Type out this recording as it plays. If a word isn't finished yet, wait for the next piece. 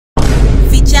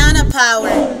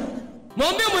power.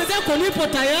 Mwambie mwenzako nipo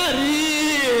tayari.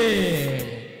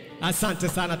 Asante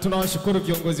sana, tunawashukuru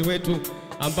viongozi wetu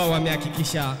ambao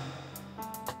wamehakikisha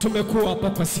tumekuwa hapa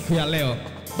kwa siku ya leo.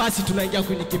 Basi tunaingia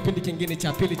kwenye kipindi kingine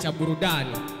cha pili cha burudani.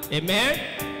 Amen.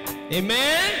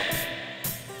 Amen.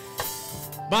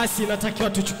 Basi natakiwa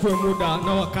tuchukue muda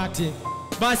na wakati.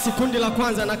 Basi kundi la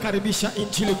kwanza nakaribisha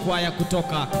Injili kwaya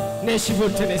kutoka Nashville,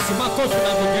 Tennessee. Makofi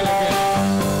na vigelegele.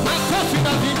 Makofi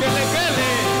na vigelegele.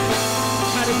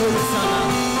 Karibuni sana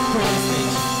kwenye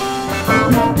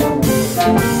stage.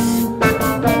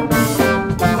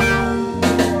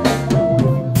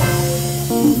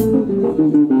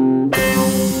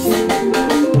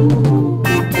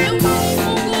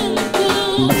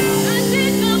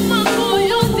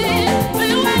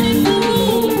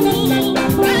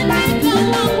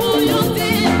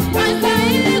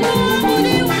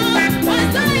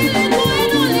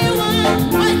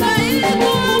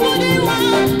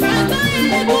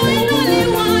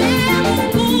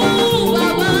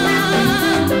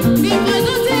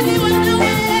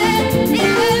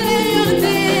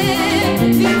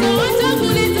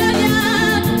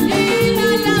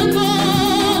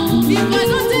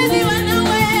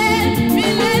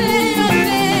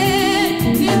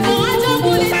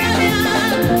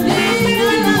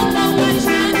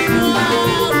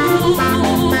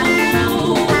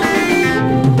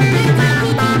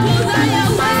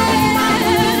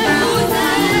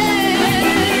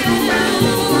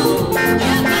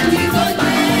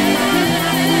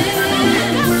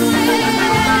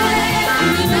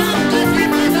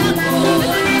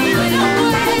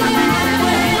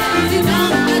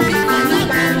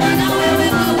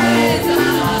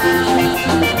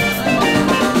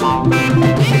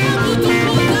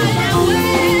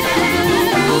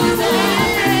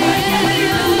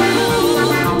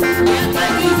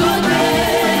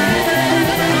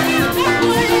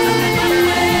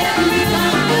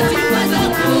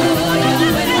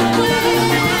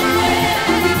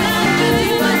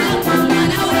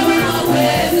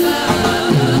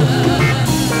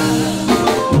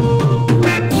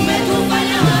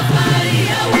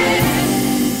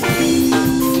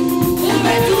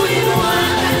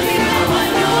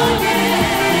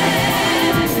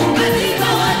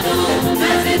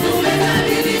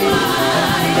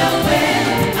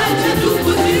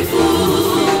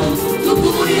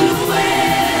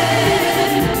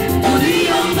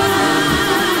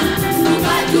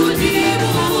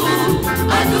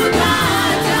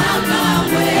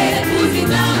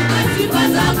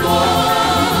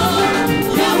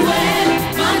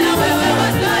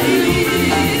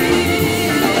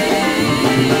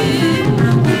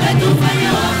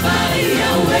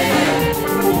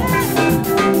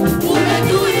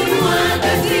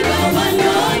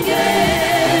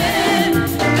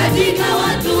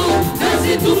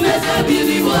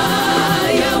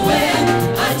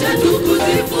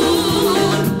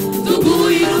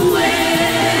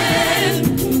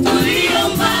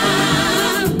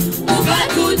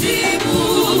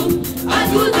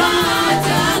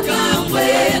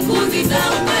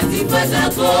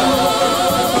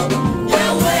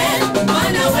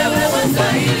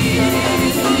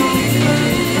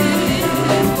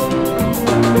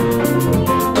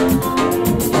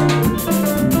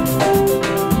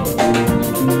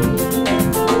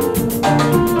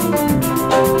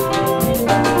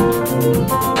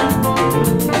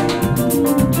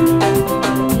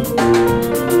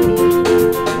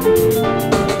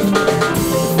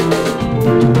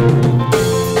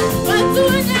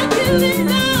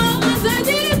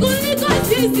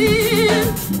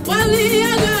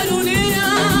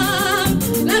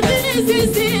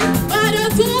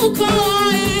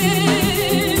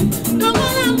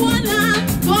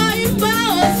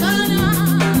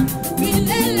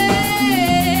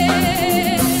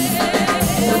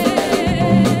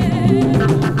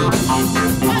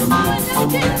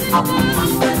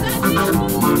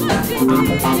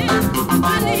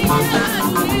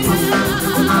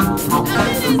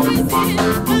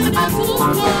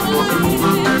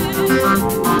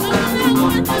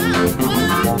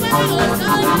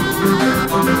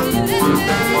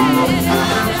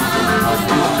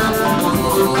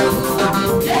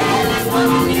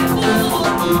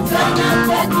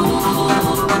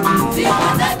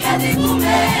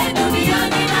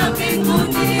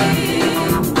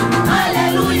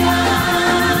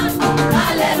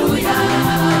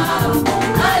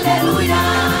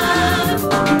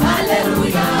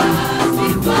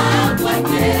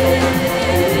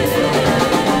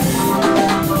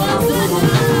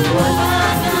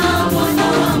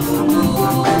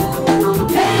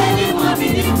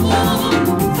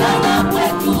 Sana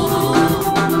kwetu,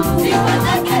 sifa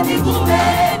zake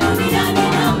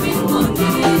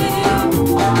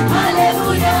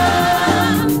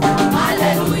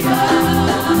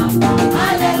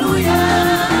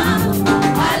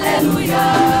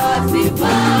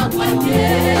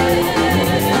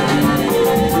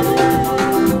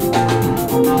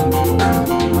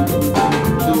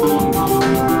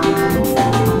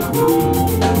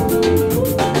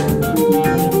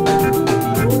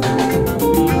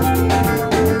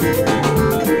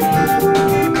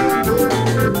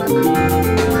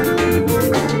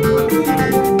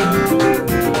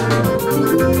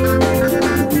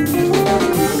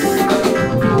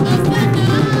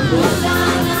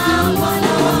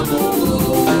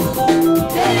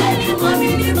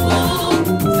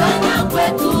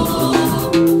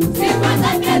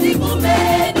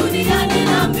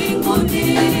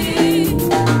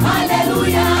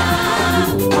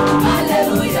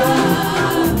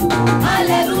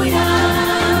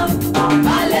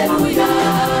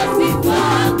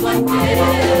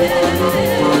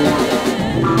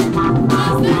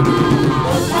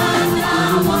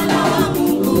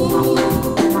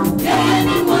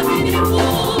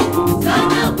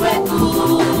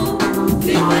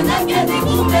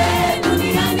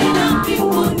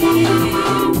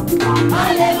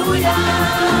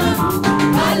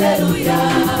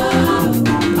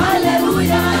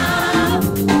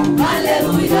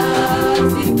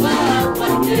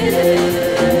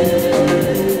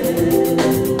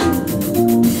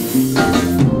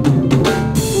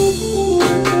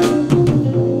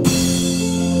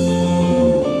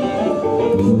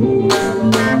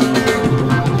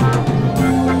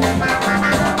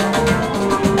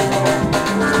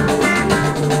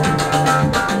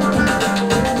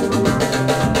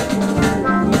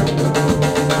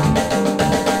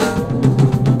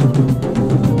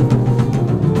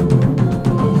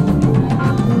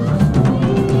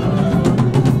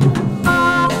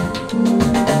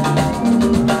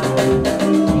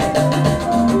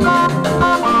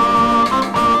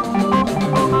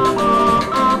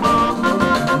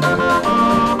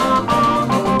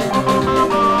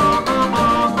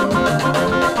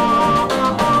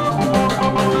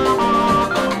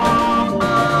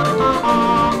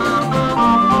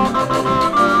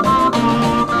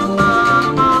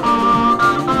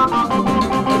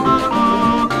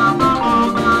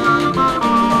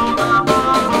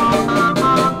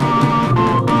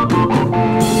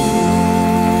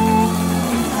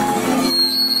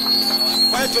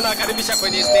Tunakaribisha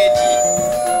kwenye stage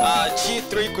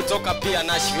G3 kutoka pia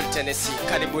Nashville, Tennessee.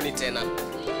 Karibuni tena.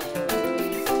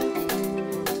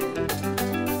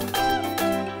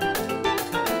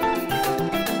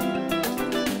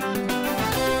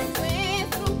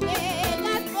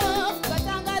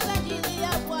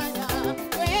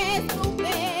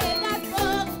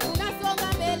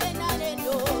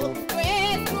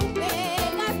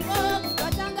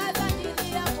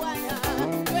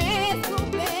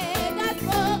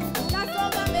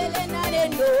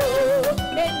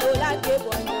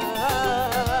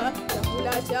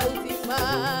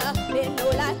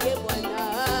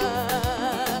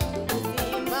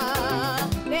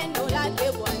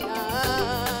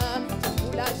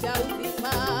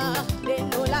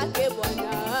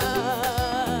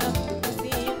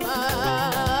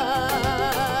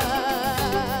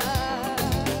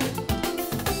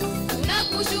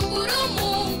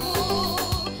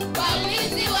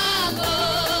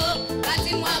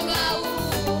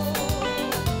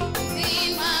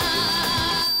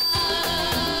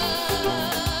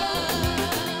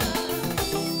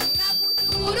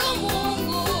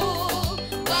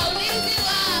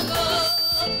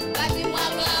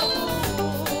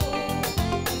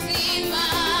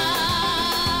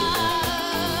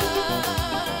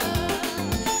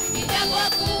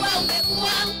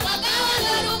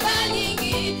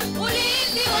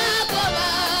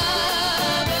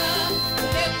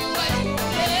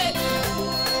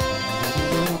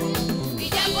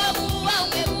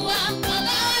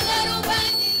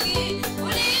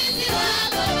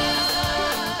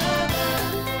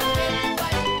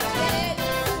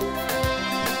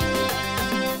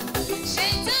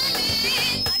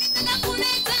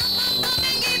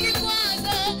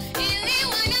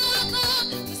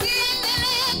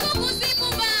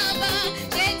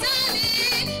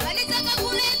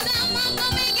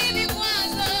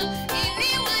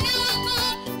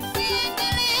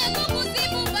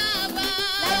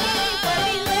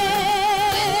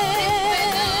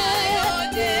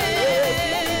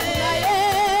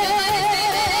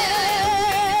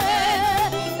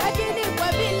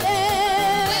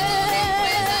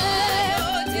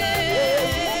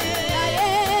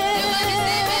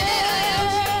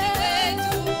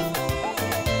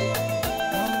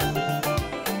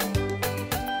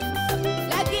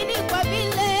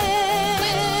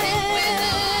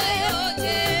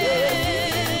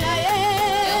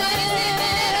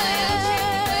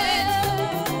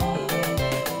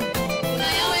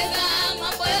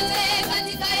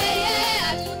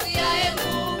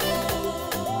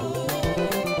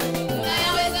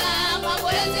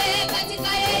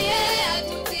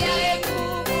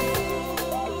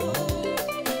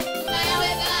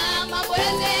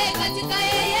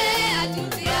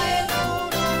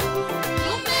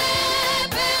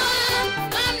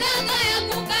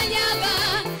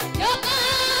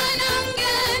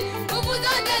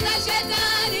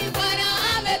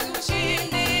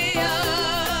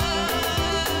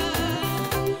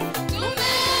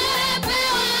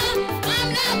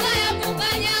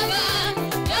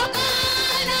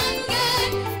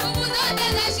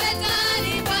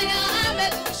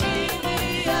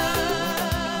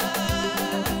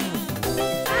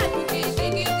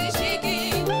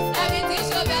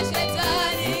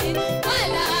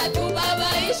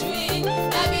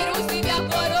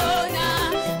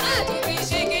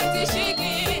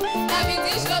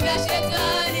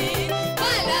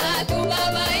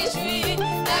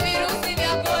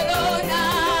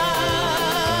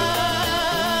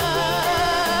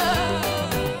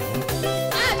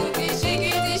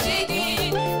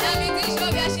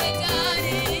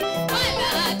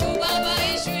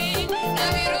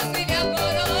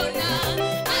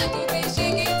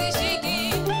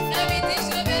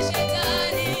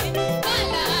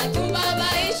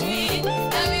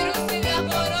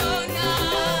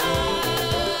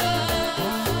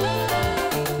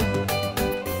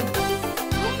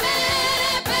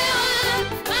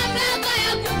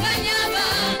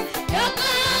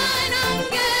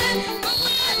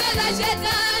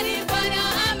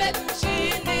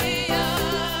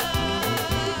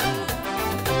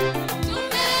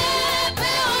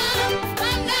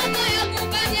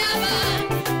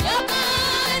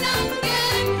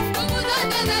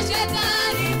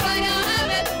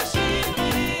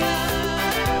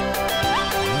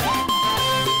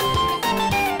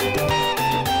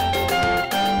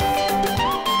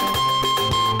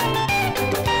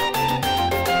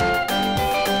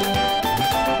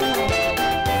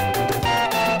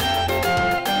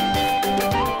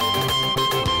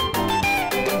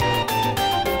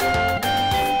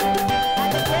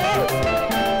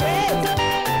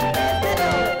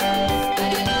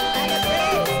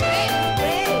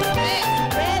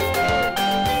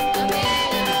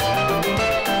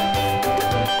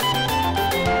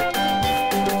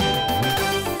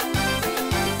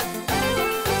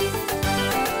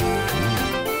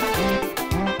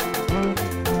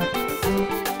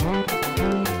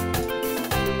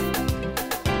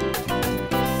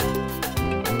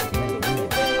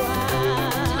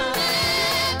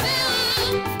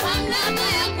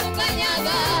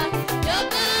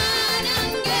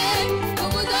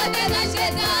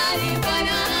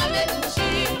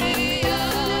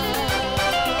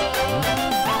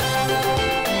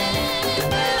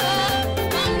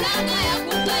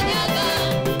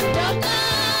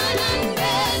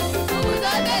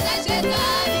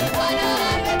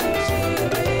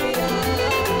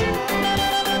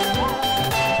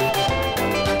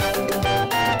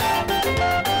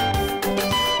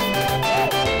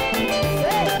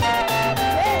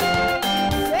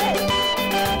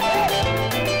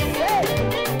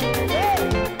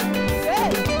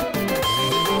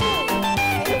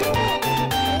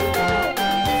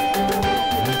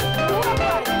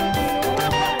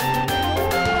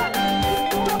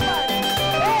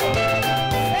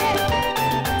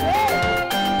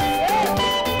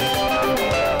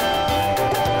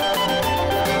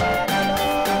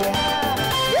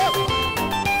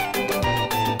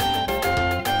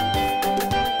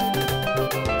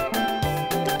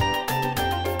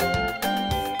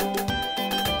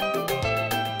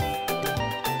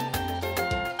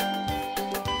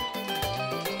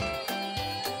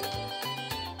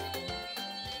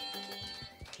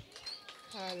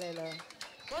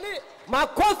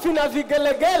 Makofi na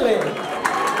vigelegele.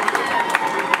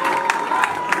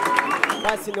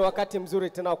 Basi ni wakati mzuri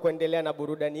tena kuendelea na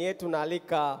burudani yetu, na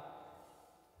alika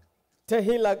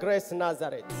Tehila Grace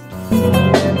Nazareth.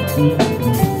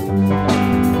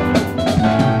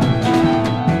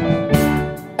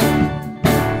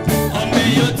 Ombe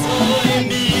yotoe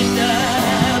mina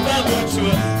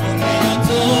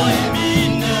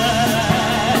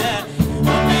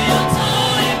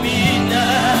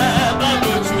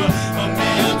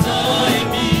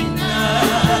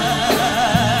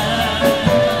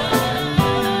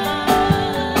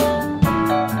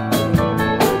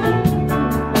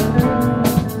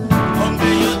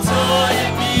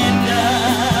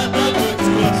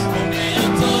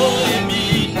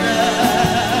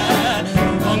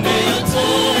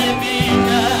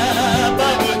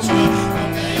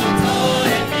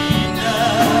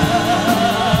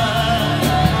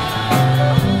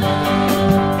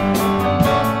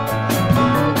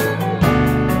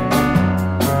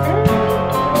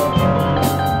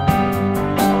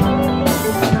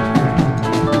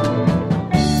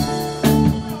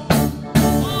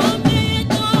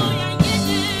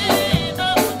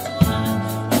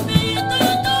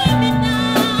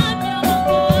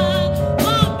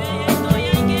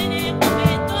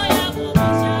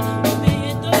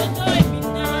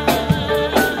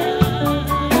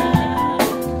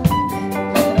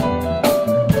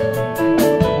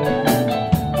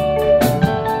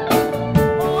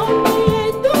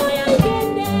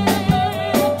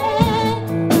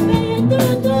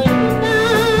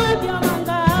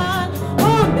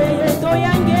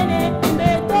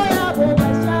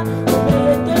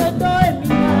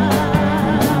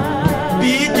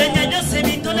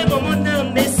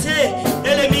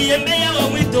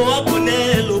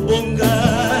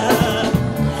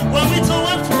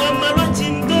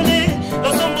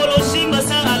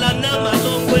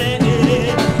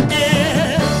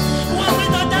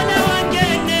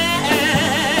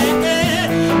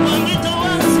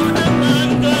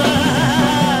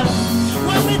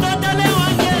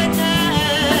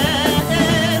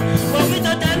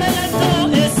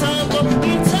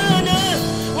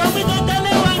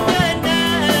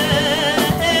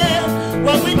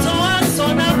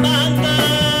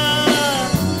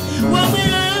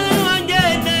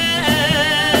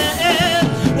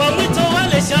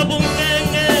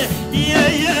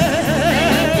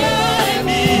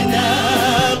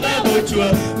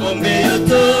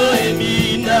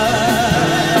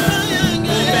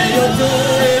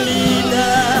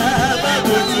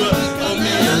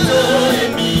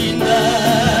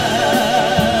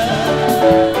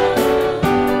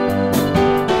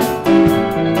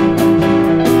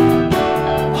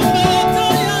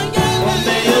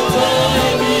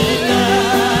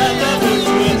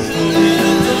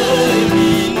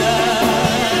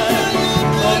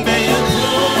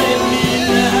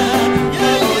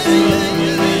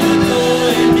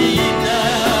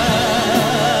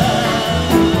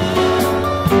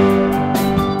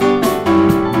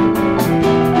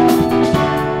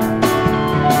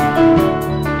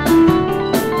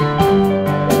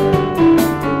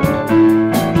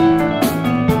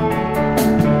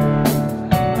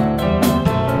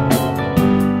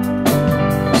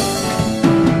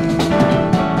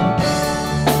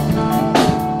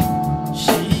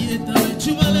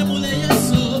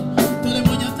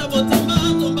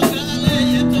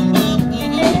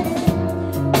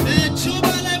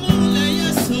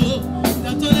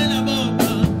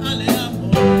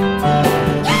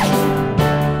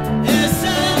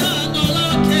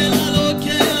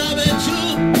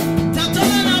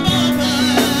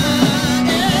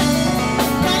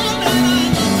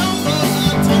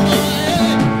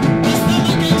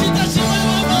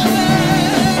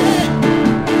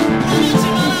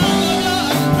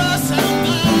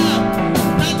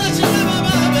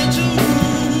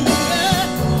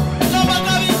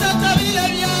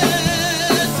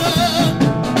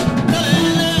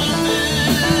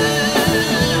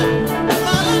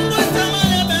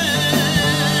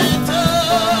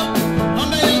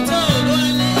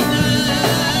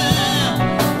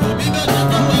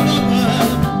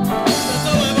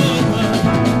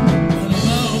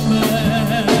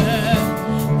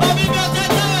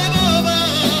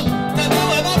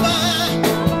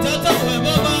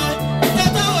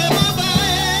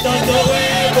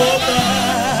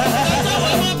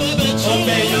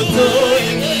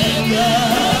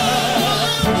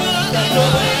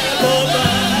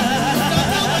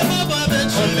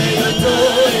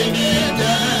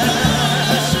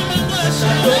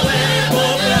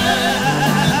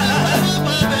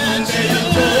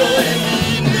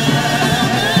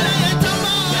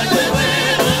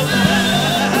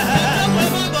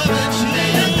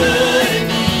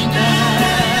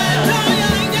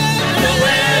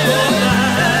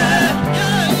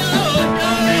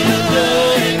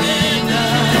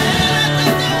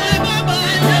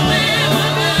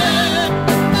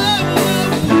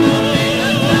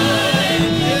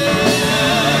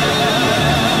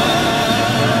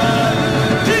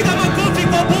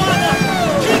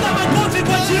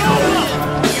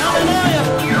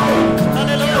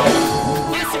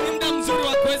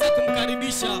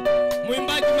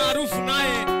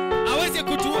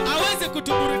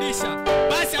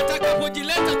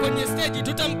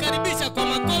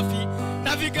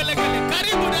vigelegele.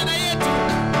 Karibu dada yetu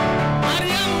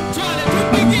Mariamu Mtwale,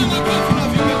 tupigie makofi na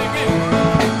vigelegele.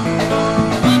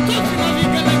 Makofi na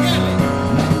vigelegele.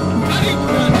 Karibu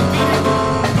dada, karibu.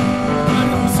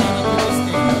 Karibu sana kwenye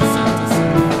stage. Asante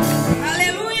sana.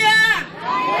 Haleluya.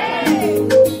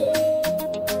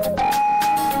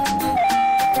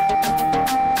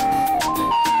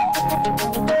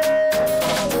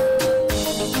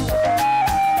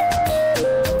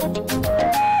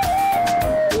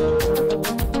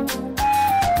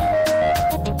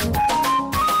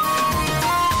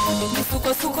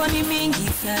 Misukosuko ni mingi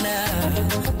sana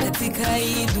katika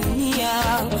hii dunia,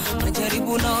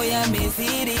 majaribu nao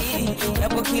yamezidi,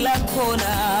 yapo kila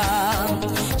kona.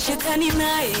 Shetani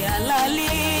naye halali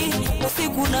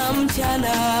usiku na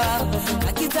mchana,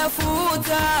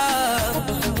 akitafuta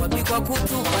wapi kwa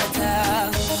kutupata.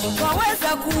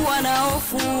 Waweza kuwa na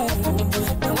hofu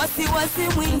na wasiwasi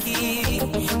mwingi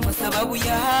kwa sababu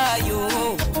ya hayo,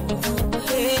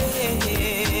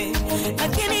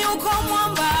 lakini uko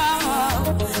mwamba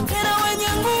tena wenye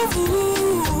nguvu,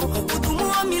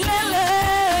 udumu wa milele.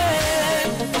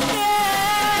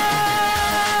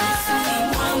 Yesu ni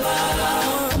mwamba,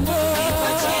 niko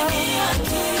chini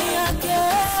yake,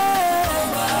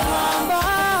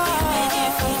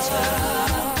 nimejificha.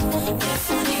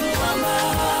 Yesu ni mwamba,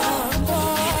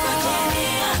 niko chini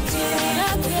yake,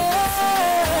 nimejificha.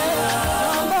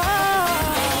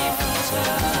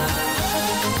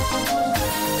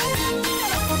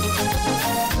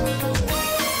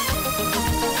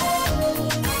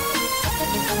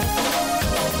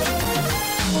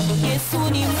 Yesu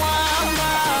ni mwamba,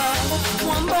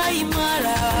 mwamba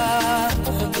imara.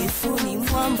 Yesu ni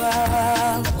mwamba,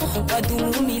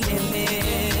 wadumu milele.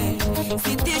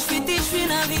 Sitishwi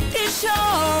na vitisho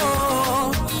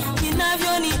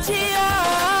vinavyonijia,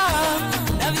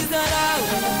 na vizarau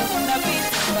na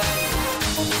visamba.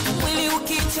 Mwili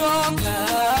ukichoka,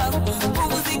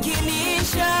 nguvu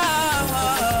zikinisha,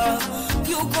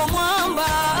 yuko mwamba.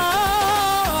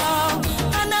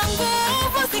 Ana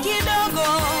nguvu si kidogo,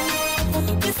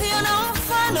 isiyo na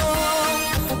mfano.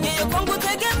 Yeye kwangu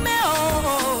tegemeo,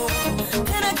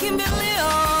 tena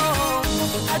kimbilio.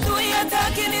 Adui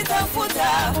hataki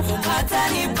nitafuta,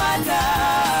 hatanipata.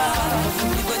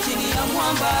 Niko chini ya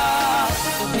mwamba,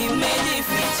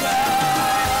 nimejificha.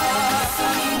 Yesu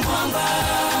ni mwamba,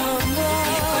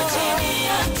 niko chini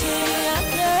yake,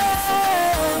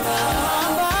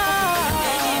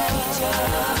 nimejificha.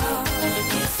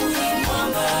 Yesu ni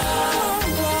mwamba,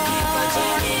 niko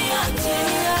chini yake,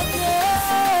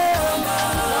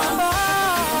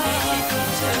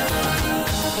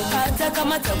 nimejificha. Hata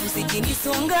kama tabu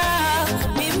zikinisonga,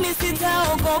 mimi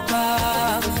sitaogopa.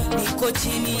 Niko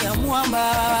chini ya mwamba,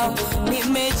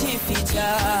 nimejificha.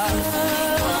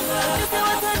 Sasa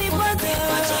watanipata,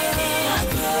 niko chini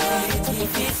yake,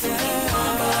 nimejificha.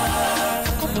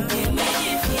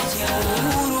 Nimejificha.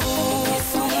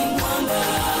 Yesu ni mwamba,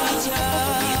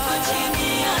 niko chini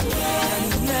yake,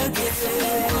 nimejificha.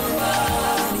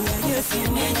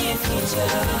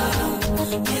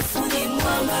 Yesu ni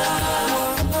mwamba,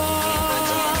 niko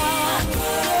chini yake,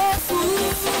 Yesu ni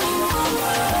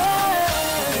mwamba,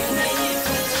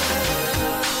 nimejificha.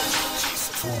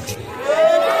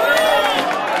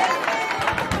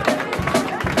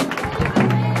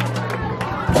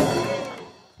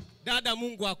 Dada,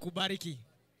 Mungu akubariki.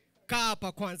 Kaa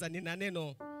hapa kwanza, nina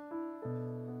neno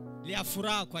la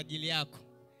furaha kwa ajili yako.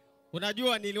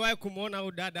 Unajua niliwahi kumuona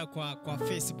huyu dada kwa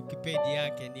Facebook page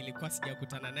yake, nilikuwa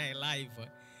sijakutana naye live.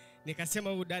 Nikasema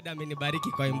huyu dada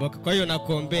amenibariki kwa imboka. Kwa hiyo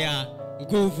nakuombea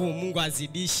nguvu, Mungu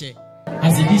azidishe.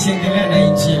 Azidishe, endelea na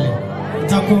injili.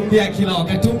 Nitakuombea kila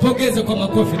wakati. Mpongeze kwa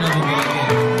makofi na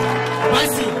vigelegele.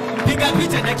 Basi piga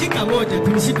picha dakika moja,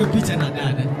 tunishike picha na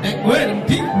dada. Wewe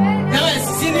mpiga. Na wewe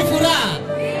si ni furaha.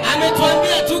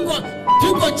 Ametuambia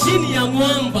tuko chini ya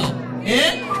mwamba.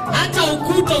 Hata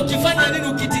ukuta ukifanya nini,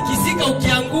 ukitikisika,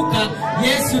 ukianguka,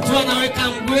 Yesu tu anaweka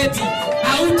mgweti.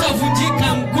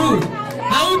 Hautavunjika mguu,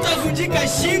 hautavunjika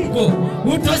shingo,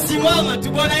 utasimama tu.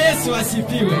 Bwana Yesu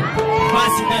asifiwe.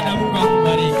 Basi dada, Mungu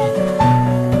akubariki.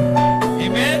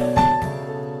 Amen.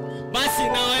 Basi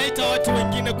nawaita watu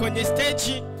wengine kwenye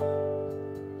stage.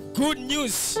 Good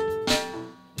news.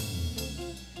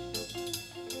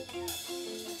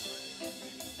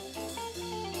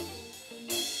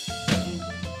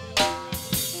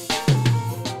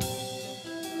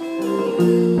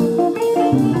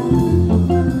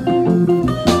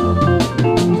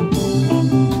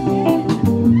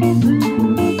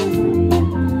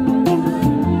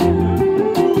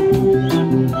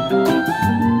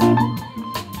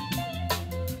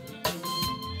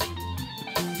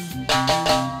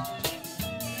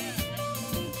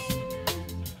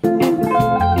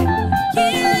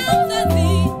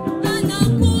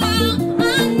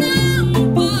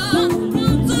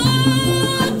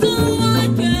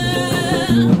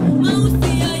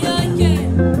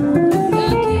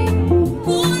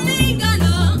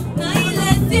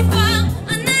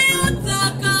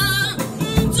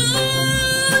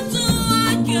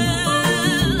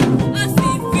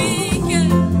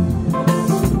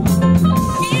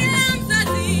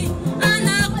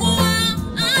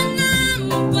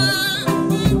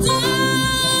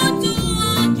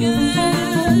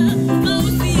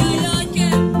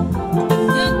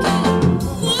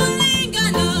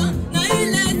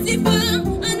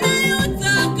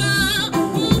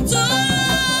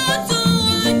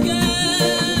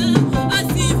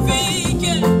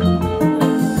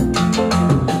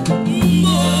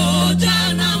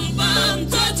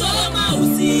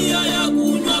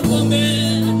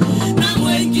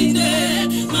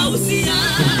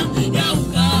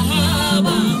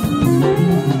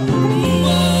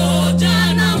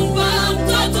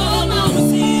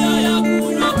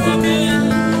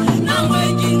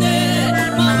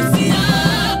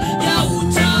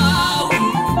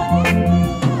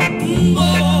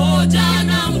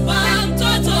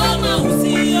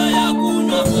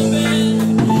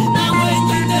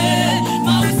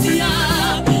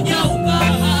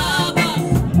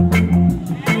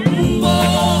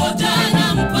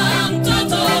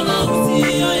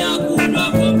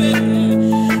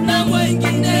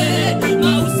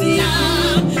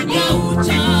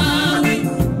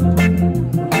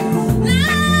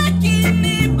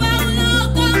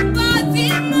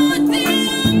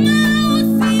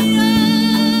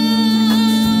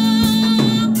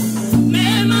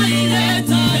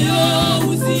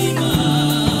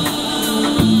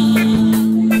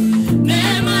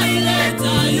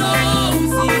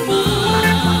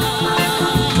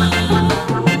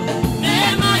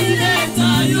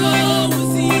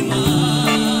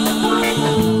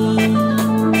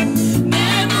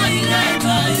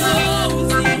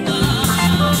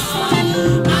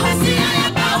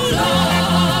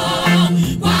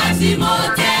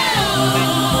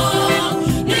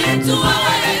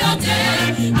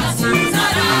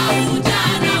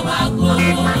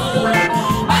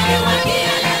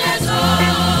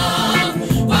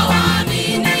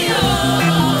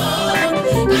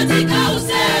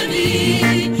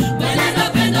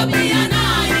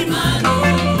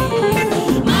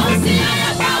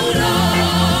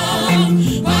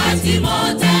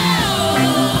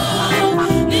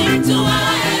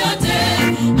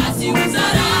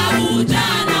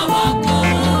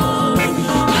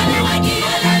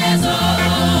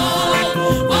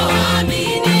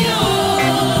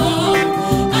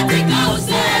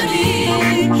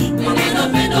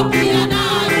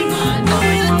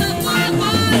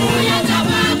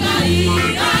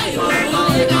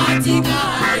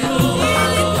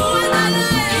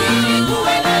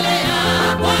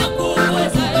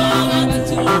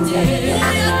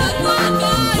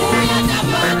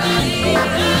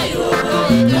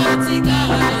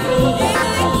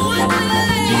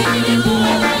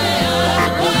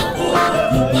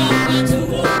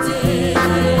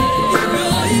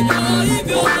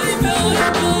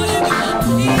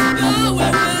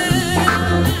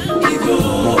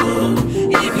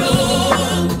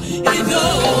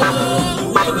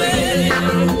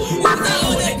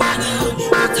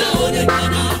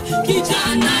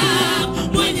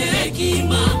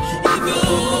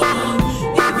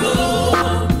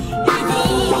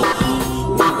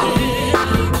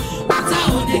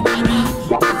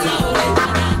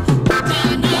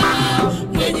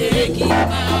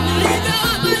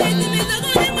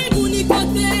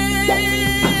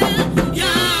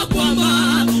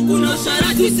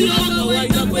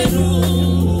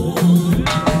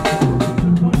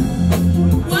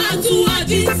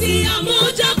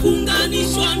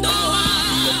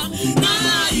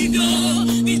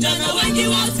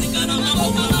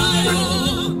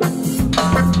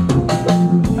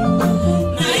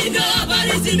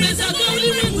 zimezaka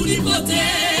ulimwenguni kote,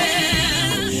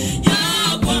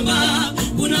 ya kwamba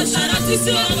kuna sharti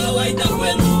sio kawaida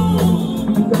kwenu.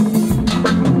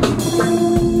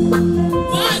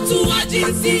 Watu wa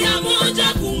jinsia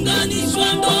moja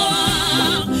kuunganishwa ndoa,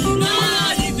 na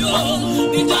hivyo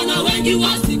vijana wengi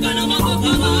wasikana mambo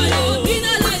kama hayo.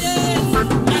 Jina la Yesu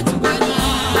natukana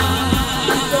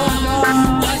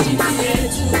kwa ajili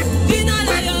yetu. Jina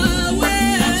la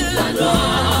Yahweh natukana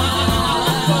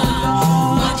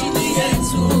kwa ajili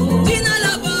yetu. Jina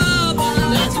la Baba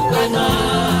natukana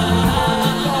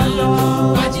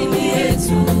kwa ajili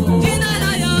yetu. Jina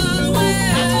la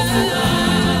Yahweh natukana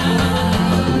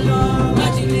kwa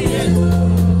ajili yetu.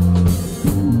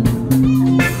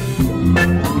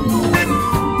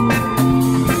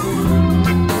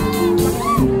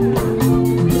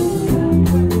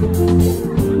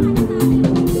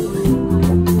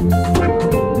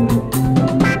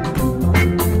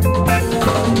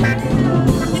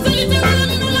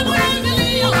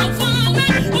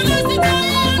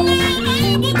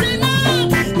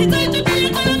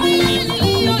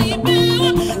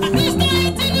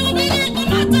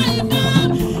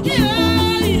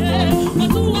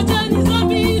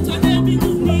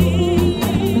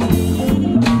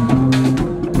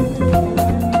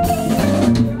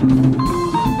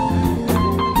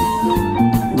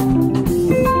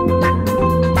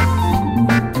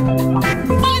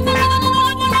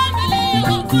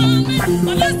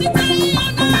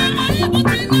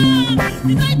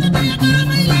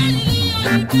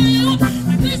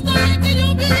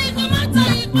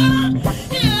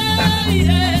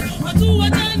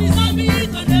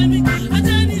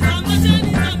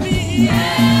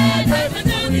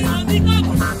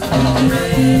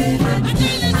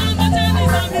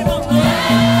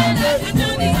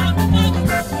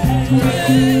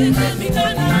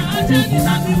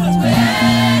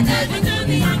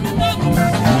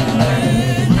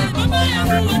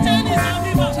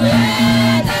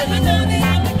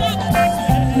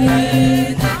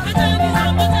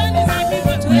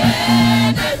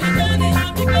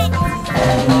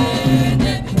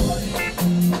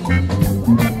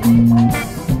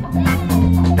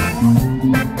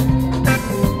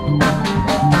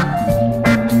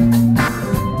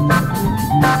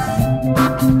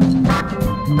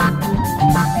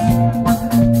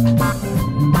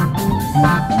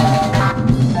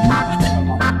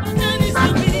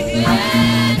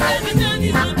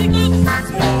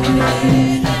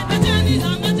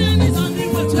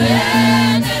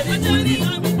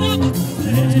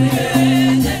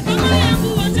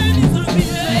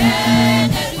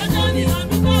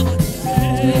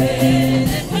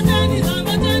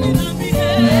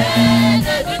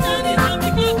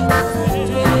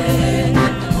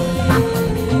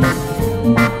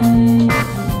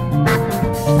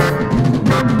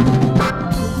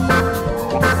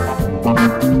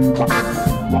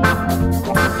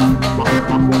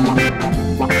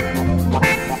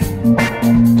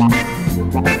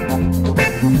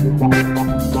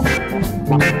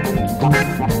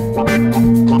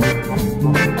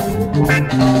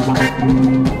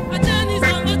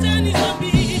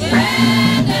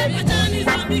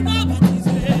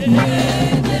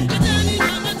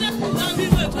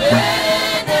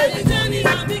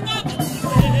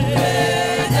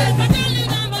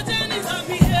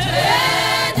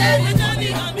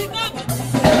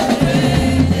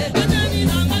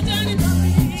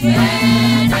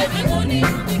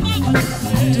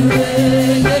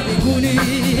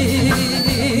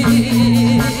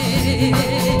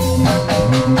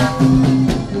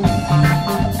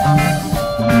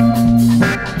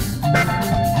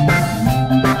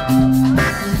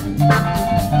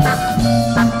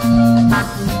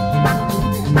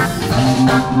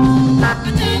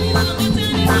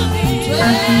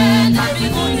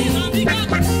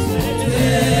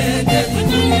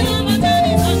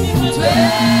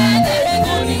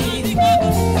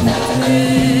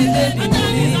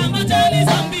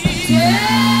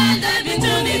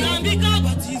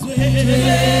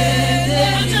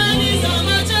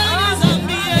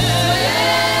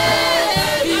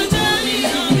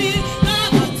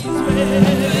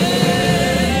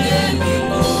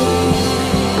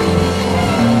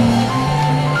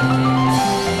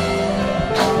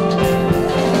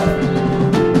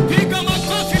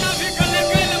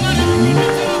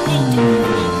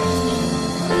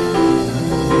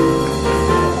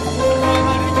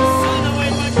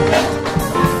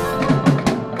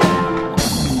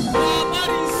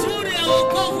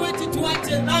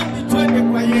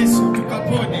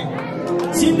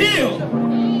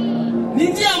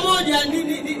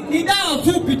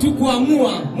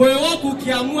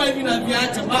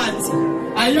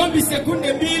 Ayombi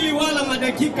sekunde 2 wala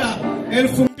madakika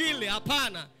 2000,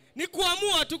 hapana. Ni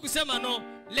kuamua tu kusema no.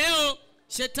 Leo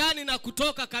shetani na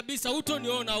kutoka kabisa,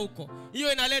 hutoniona huko.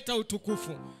 Hiyo inaleta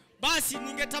utukufu. Basi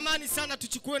ningetamani sana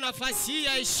tuchukue nafasi hii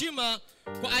ya heshima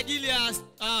kwa ajili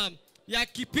ya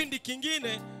kipindi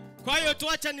kingine. Kwa hiyo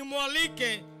tuacha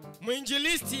nimwalike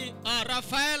mwinjilisti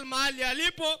Rafael mahali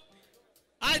alipo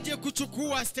aje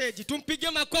kuchukua stage. Tumpige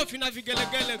makofi na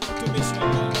vigelegele kutumishi wa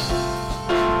Mungu.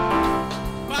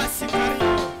 Basi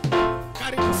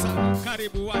karibu sana,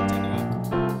 karibu watani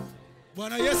wako.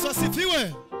 Bwana Yesu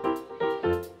asifiwe.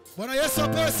 Bwana Yesu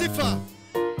apewe sifa.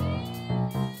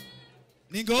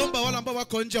 Ningeomba wale ambao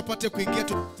wako nje wapate kuingia,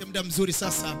 tupate muda mzuri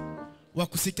sasa wa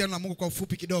kusikiana na Mungu kwa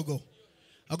ufupi kidogo.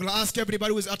 I'm going to ask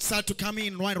everybody who is outside to come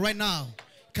in right now.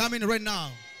 Come in right now.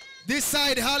 This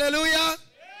side, hallelujah.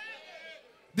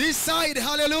 This side,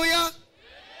 hallelujah.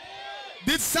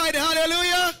 This side,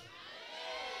 hallelujah.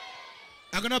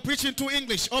 I'm going to preach in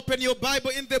English. Open your Bible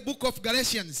in the book of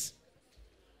Galatians.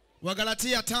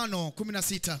 Wagalatia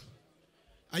 5:16.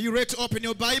 Are you ready to open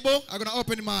your Bible? I'm going to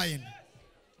open mine.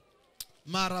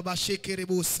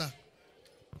 Marabashikiribusa.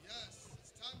 Yes,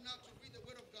 it's time now to read the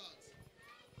word of God.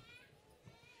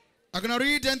 I'm going to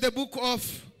read in the book of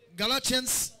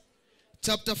Galatians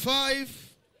chapter 5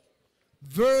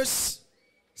 verse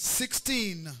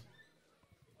 16.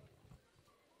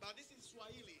 But this is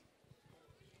Swahili.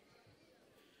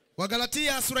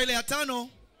 Wagalatia sura ile ya 5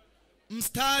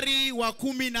 mstari wa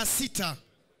 16.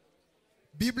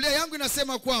 Biblia yangu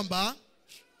inasema kwamba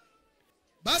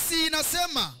basi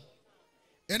inasema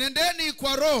enendeni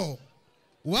kwa roho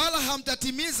wala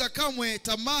hamtatimiza kamwe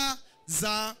tamaa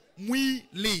za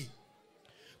mwili.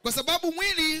 Kwa sababu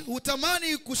mwili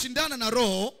hutamani kushindana na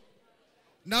roho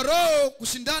na roho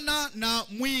kushindana na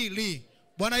mwili.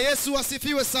 Bwana Yesu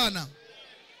asifiwe sana.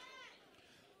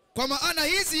 Kwa maana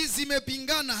hizi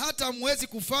zimepingana hata hamwezi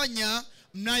kufanya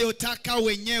mnayotaka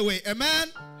wenyewe.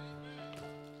 Amen.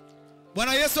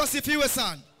 Bwana Yesu asifiwe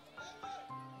sana.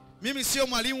 Mimi sio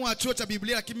mwalimu wa chuo cha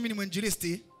Biblia, lakini mimi ni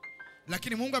mwinjilisti.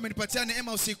 Lakini Mungu amenipatia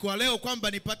neema usiku wa leo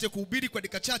kwamba nipate kuhubiri kwa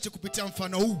dakika chache kupitia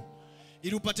mfano huu,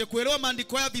 ili upate kuelewa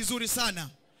maandiko haya vizuri sana.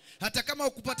 Hata kama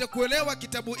ukupate kuelewa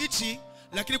kitabu hichi,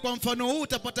 lakini kwa mfano huu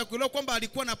utapata kuelewa kwamba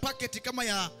alikuwa na paketi kama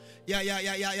ya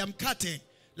mkate.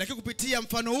 Lakini kupitia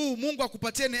mfano huu Mungu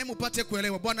akupatie neema upate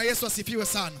kuelewa. Bwana Yesu asifiwe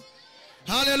sana.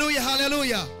 Haleluya,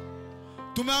 haleluya.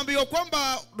 Tumeambiwa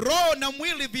kwamba roho na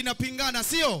mwili vinapingana,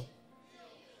 sio?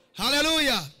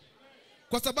 Haleluya.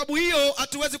 Kwa sababu hiyo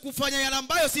hatuwezi kufanya yale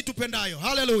ambayo si tupendayo.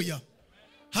 Haleluya.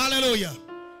 Haleluya.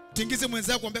 Tingize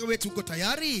mwenzako kwambia wewe uko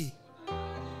tayari?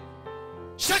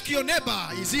 Shake your neighbor,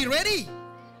 is he ready?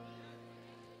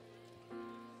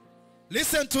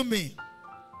 Listen to me.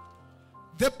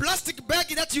 The plastic bag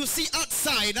that you see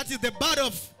outside, that is the body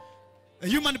of a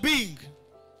human being.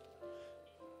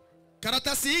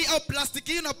 Karatasi hii au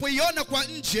plastiki hii unapoiona kwa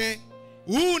nje,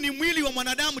 huu ni mwili wa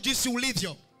mwanadamu jinsi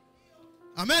ulivyo.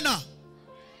 Amena.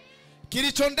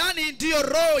 Kilicho ndani ndio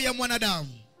roho ya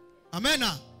mwanadamu.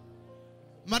 Amena.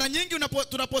 Mara nyingi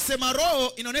tunaposema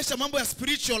roho inaonyesha mambo ya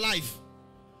spiritual life.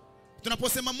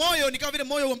 Tunaposema moyo ni kama vile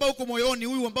moyo ambao uko moyoni,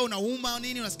 huyu ambao unauma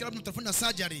nini, unasikia labda utafanya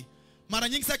surgery. Mara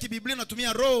nyingi sasa kibiblia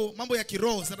tunatumia roho, mambo ya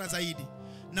kiroho sana zaidi.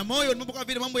 Na moyo ni mambo kama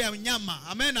vile mambo ya nyama.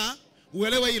 Amena.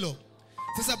 Uelewe hilo.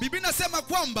 Sasa Biblia inasema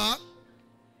kwamba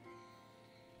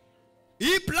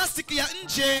hii plastiki ya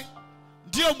nje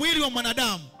ndio mwili wa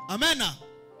mwanadamu. Amena.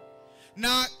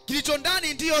 Na kilicho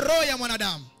ndani ndio roho ya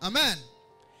mwanadamu. Amen.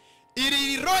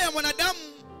 Ili roho ya mwanadamu,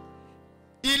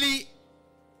 ili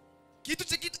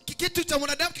kitu cha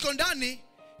mwanadamu kiko ndani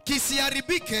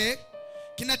kisiharibike,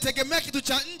 kinategemea kitu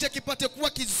cha nje kipate kuwa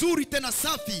kizuri tena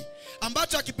safi,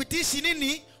 ambacho hakipitishi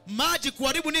nini? Maji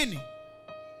kuharibu nini?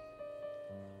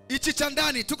 Ichi cha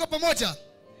ndani. Tuko pamoja?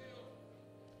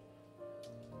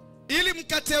 Ili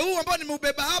mkate huu ambao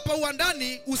nimeubeba hapa huu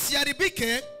ndani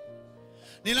usiharibike,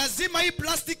 ni lazima hii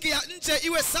plastiki ya nje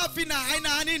iwe safi na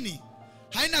haina nini?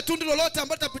 Haina tundu lolote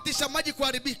ambalo litapitisha maji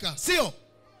kuharibika, sio?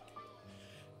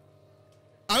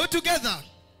 Are we together?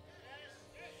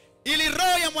 Ili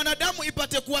roho ya mwanadamu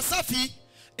ipate kuwa safi,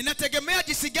 inategemea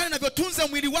jinsi gani unavyotunza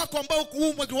mwili wako ambao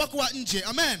huu mwili wako wa nje.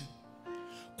 Amen.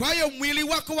 Kwa hiyo mwili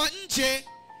wako wa nje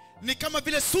ni kama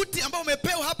vile suti ambayo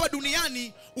umepewa hapa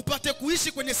duniani upate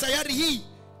kuishi kwenye sayari hii.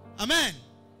 Amen.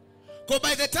 Kwa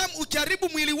by the time ukiharibu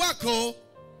mwili wako,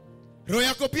 roho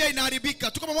yako pia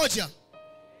inaharibika. Tuko pamoja?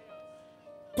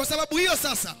 Kwa sababu hiyo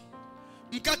sasa,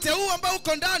 mkate huu ambao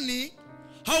uko ndani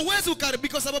hauwezi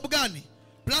ukaribika. Kwa sababu gani?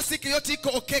 Plastiki yote iko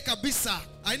okay kabisa,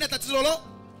 haina tatizo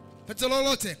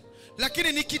lolote.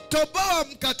 Lakini nikitoboa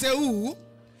mkate huu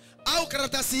au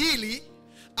karatasi hili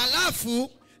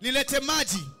alafu nilete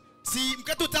maji, si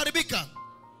mkate utaharibika?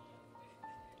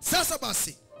 Sasa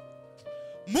basi,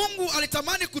 Mungu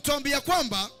alitamani kutuambia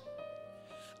kwamba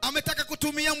ametaka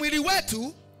kutumia mwili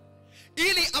wetu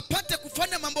ili apate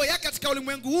kufanya mambo yake katika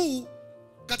ulimwengu huu,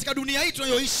 katika dunia hii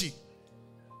tunayoishi.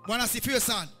 Bwana asifiwe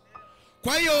sana.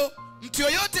 Kwa hiyo mtu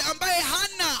yoyote ambaye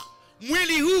hana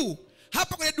mwili huu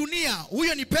hapa kwenye dunia,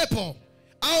 huyo ni pepo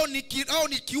au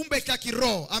ni kiumbe cha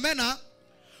kiroho. Amena.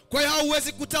 Kwa hiyo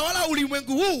hauwezi kutawala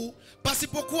ulimwengu huu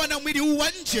pasipokuwa na mwili huu wa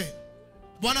nje.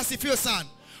 Bwana asifiwe sana.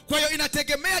 Kwa hiyo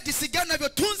inategemea jinsi gani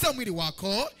unavyotunza mwili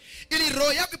wako ili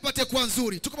roho yako ipate kuwa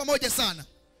nzuri. Tuko pamoja sana?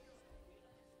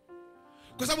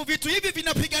 Kwa sababu vitu hivi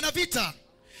vinapigana vita,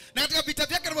 na katika vita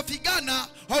vyake vinapigana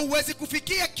hauwezi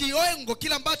kufikia kiwango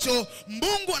kile ambacho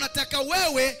Mungu anataka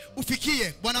wewe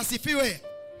ufikie. Bwana asifiwe.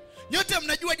 Nyote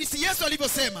mnajua jinsi Yesu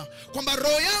alivyosema kwamba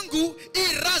roho yangu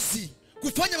i razi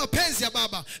kufanya mapenzi ya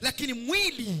Baba, lakini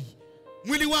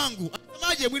mwili wangu,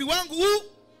 anasemaje? Mwili wangu huu.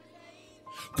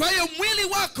 Kwa hiyo mwili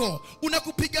wako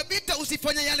unakupiga vita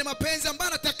usifanye yale mapenzi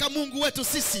ambayo anataka Mungu wetu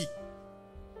sisi.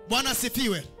 Bwana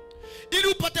asifiwe. Ili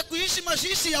upate kuishi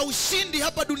maisha ya ushindi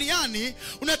hapa duniani,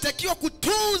 unatakiwa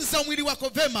kutunza mwili wako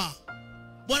vema.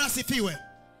 Bwana asifiwe.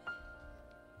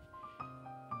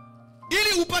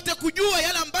 Ili upate kujua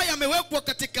yale ambayo yamewekwa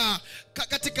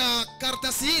katika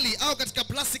karatasi hili au katika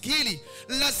plastic hili,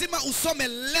 lazima usome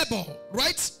label,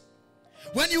 right?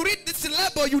 When you read this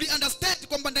label, you understand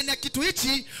kwamba ndani ya kitu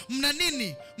hichi mna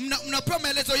nini? Mnapewa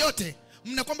maelezo yote.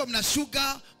 Mna kwamba mna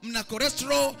sugar, mna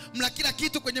cholesterol, mna kila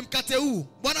kitu kwenye mkate huu.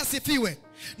 Bwana asifiwe.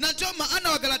 Na ndio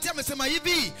maana Wagalatia amesema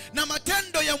hivi, na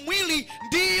matendo ya mwili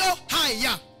ndiyo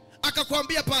haya.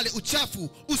 Akakwambia pale uchafu,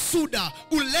 usuda,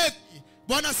 ulevi.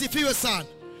 Bwana asifiwe sana.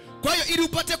 Kwa hiyo ili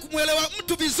upate kumuelewa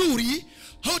mtu vizuri,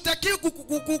 hautakiwi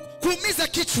kuumiza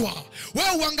kichwa.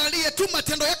 Wewe uangalie tu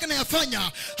matendo yake na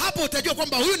yafanya. Hapo utajua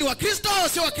kwamba huyu ni wa Kristo au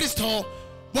sio wa Kristo.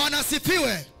 Bwana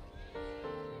asifiwe.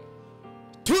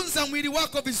 Tunza mwili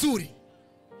wako vizuri,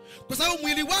 kwa sababu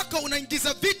mwili wako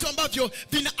unaingiza vitu ambavyo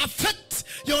vina affect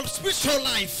your spiritual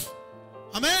life.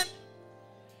 Amen.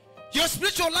 Your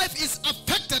spiritual life is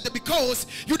affected because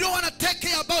you don't want to take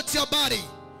care about your body.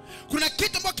 Kuna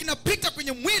kitu ambacho kinapita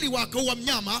kwenye mwili wako wa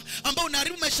mnyama ambao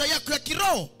unaharibu maisha yako ya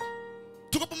kiroho.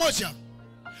 Tuko pamoja?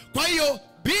 Kwa hiyo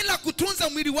bila kutunza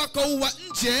mwili wako wa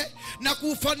nje na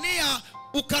kuufanyia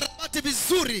ukarabati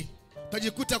vizuri,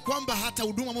 utajikuta kwamba hata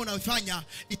huduma ambayo unafanya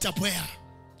itapwea.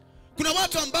 Kuna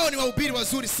watu ambao ni wahubiri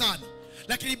wazuri sana,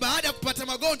 lakini baada ya kupata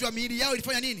magonjwa miili yao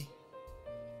ilifanya nini?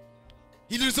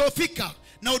 Ilizofika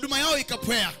na huduma yao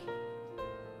ikapwea.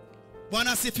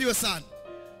 Bwana asifiwe sana.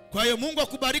 Kwa hiyo Mungu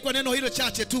akubariki kwa neno hilo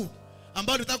chache tu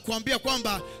ambalo nataka kukuambia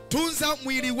kwamba tunza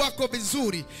mwili wako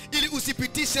vizuri ili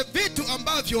usipitishe vitu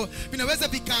ambavyo vinaweza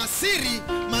vikaathiri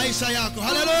maisha yako.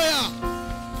 Haleluya.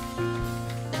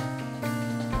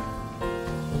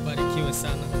 Ubarikiwe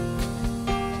sana.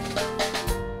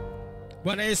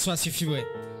 Bwana Yesu asifiwe.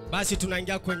 Basi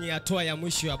tunaingia kwenye hatua ya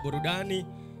mwisho ya burudani.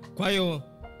 Kwa hiyo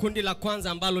kundi la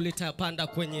kwanza ambalo litapanda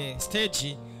kwenye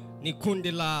stage ni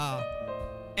kundi la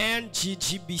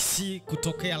NGGBC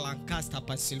kutokea Lancaster,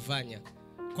 Pennsylvania.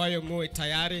 Kwa hiyo muwe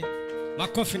tayari.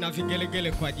 Makofi na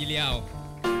vigelegele kwa ajili yao.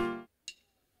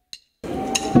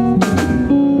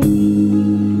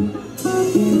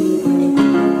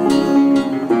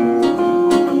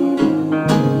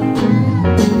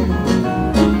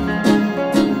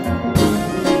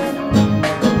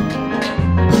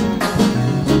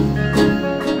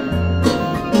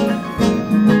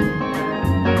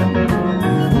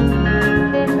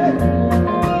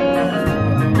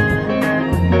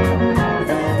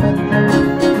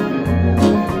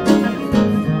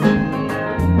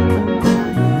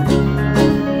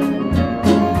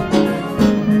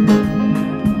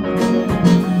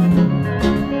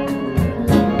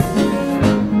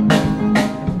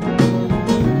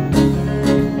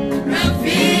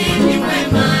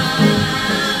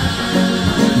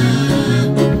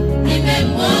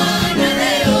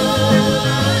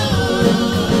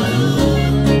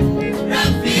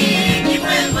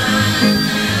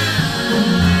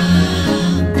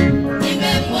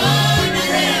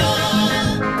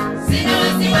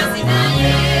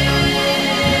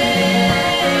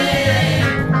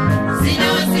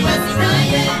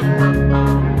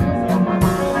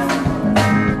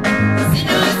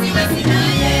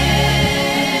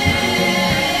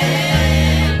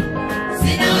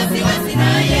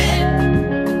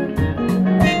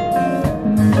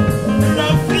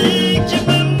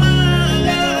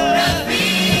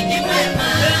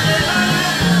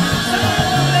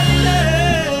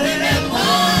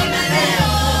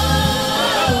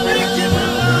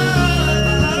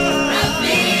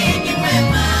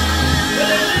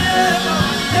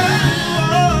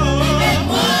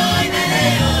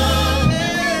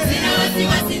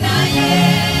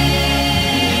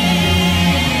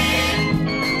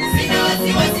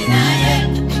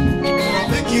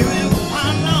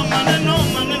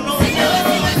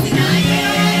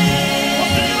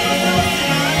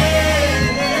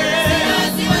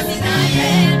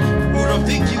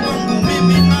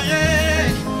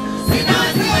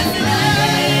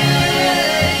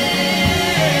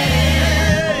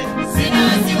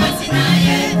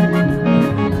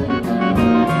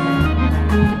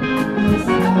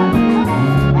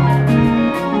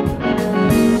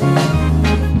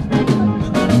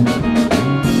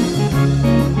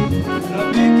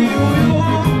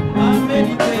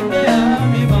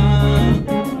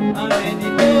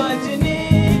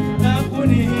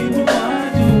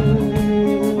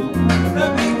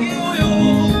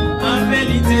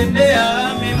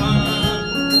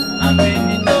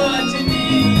 amenitoa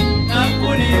chini na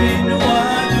kuniinua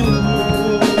juu.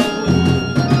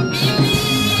 Mimi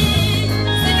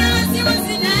sina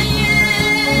wasiwasi naye,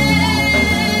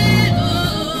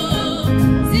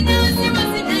 sina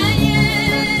wasiwasi naye,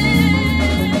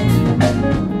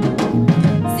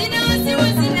 sina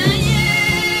wasiwasi naye,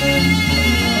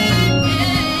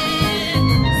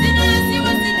 sina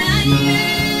wasiwasi naye.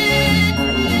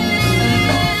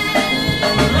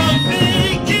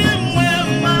 Rafiki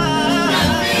mwema,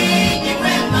 rafiki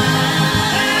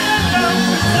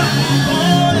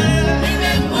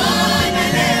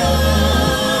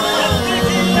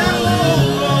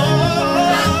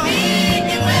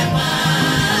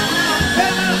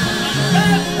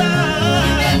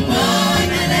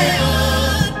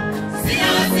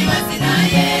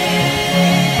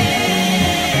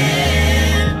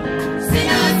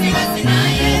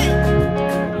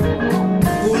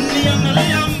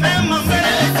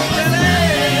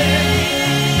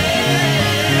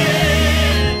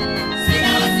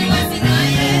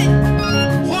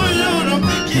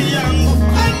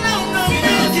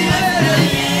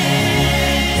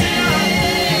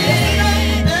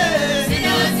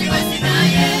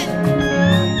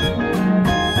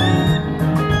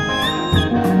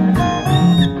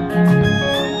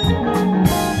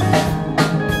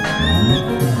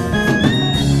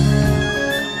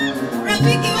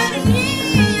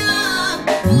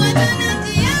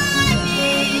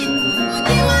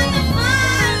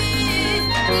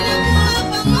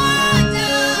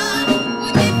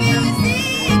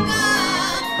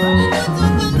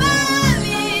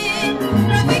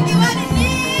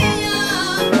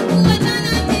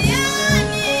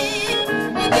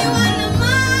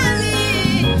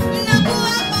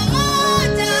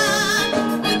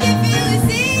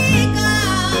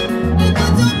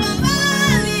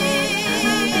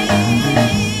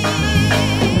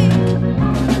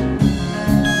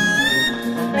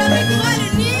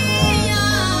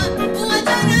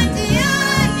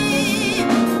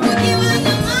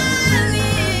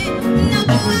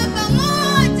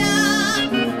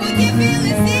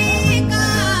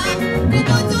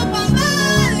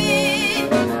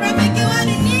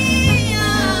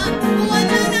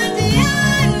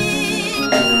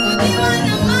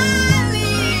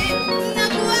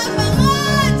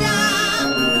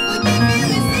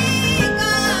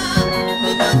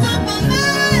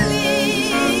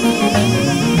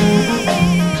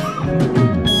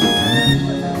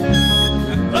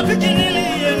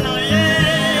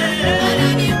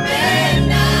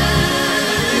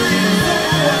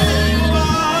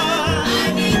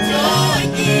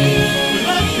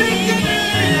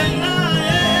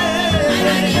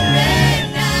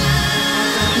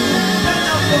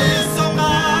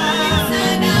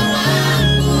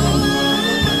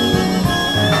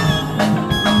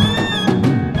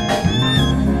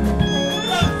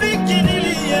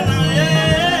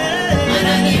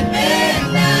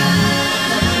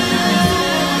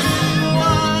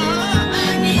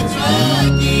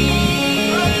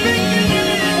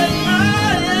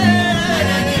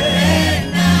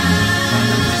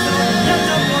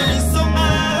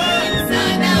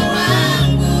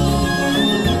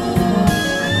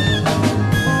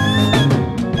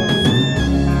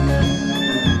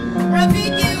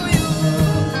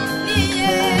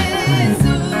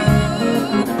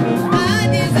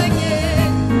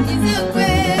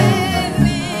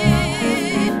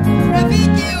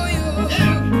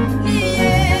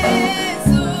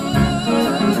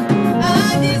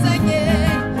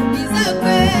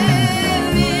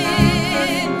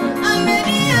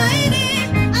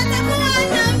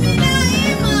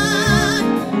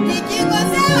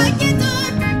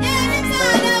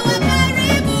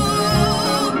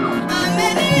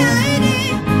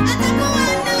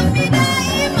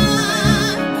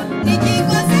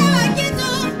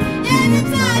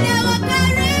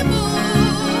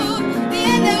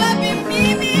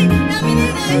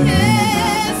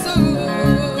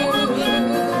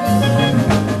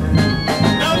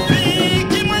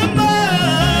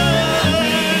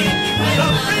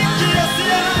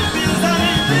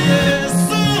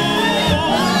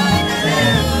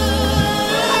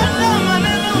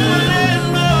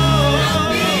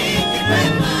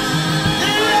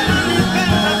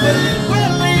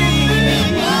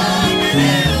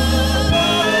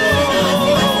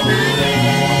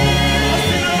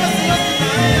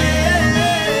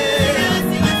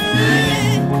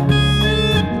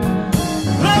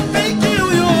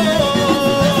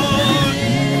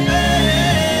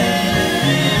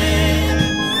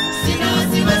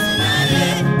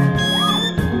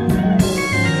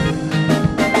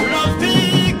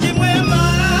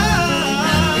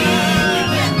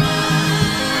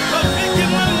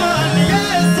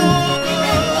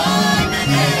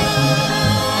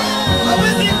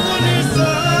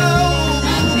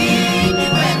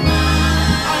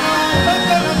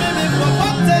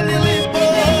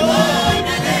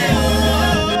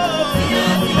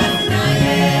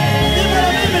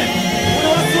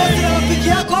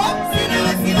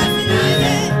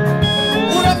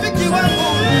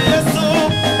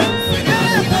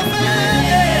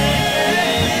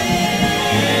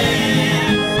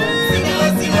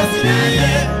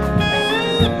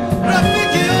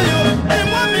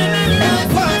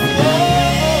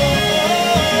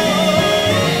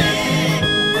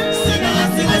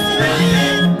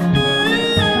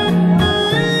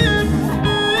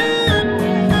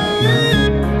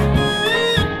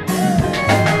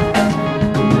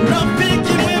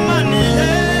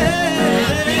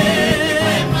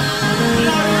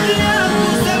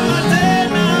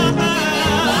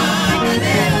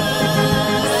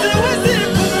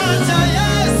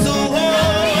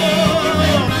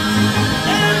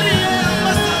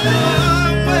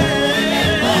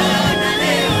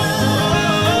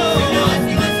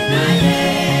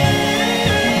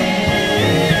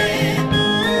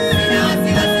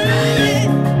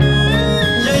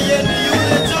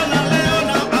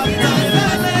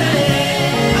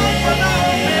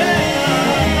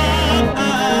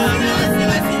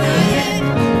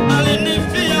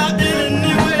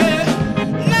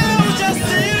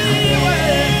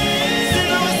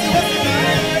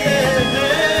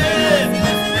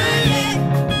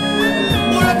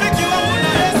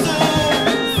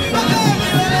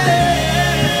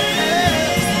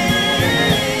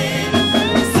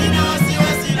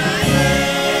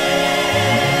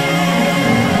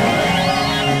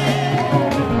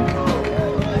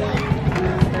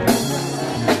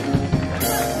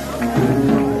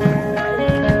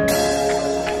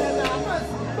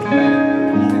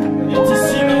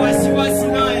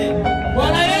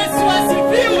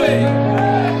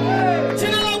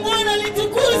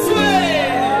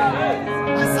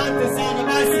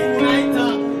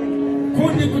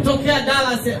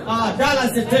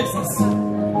Dallas, Texas.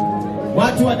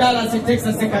 Watu wa Dallas,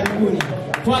 Texas, karibuni.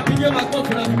 Tuwapigie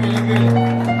makofi na vigelegele.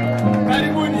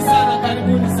 Karibuni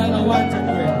sana watu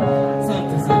wewe.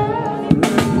 Asante sana.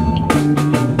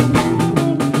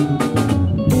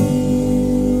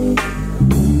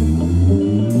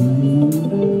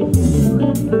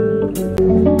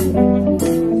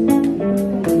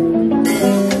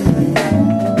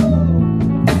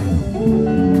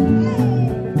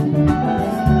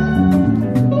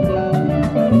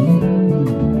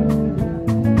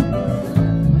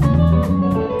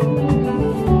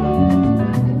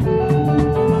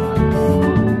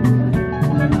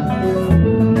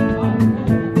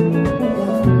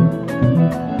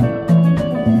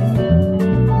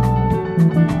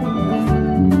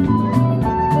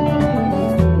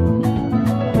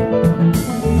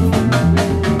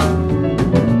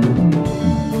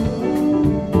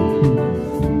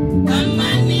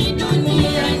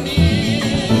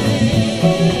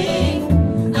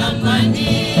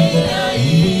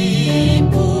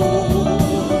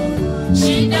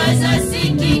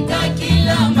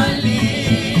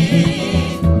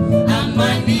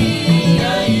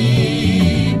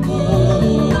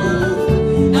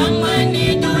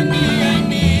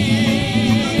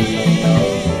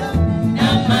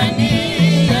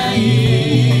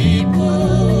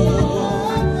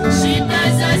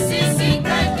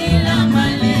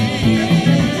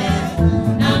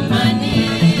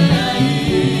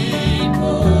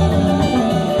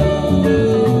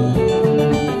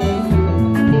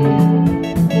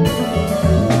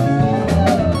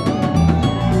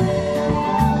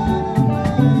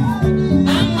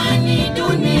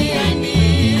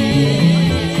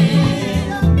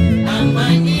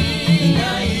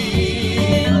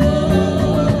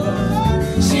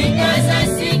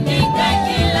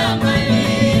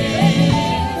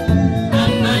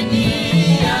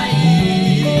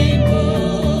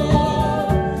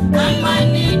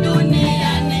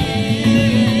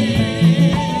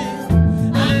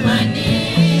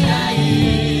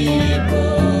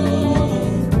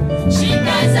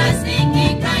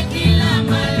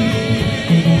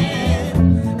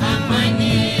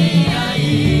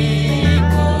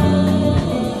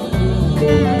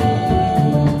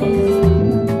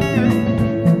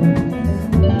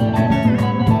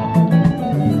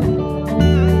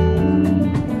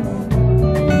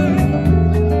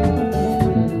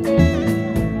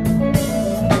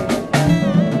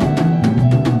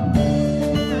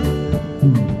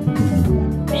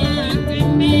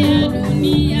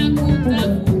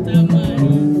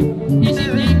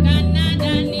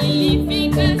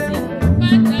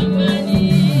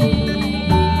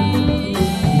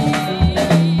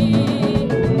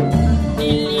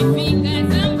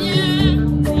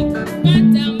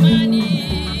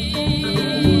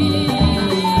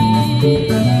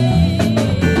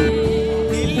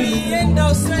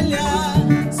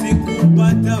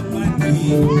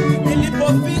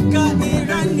 Nilipofika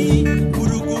Irani,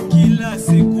 vurugu kila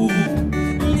siku.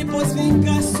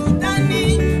 Nilipofika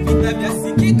Sudani, vita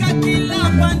vyasikika kila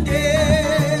pande.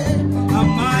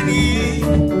 Amani,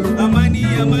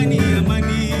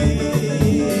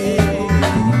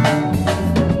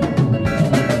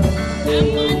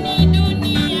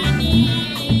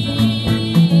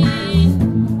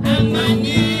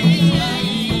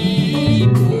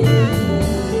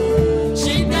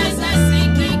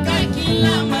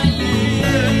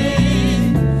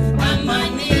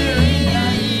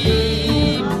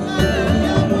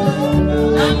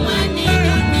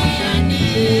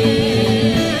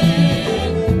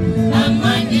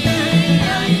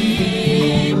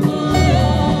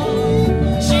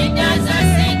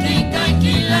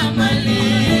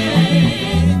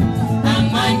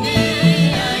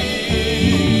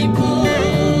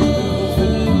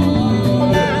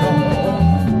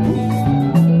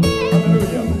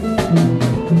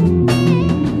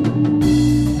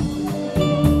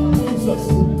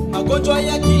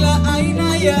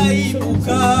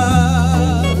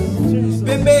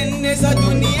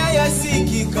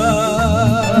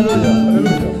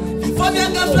 Vifo vya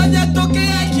ghafla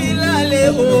vyatokea kila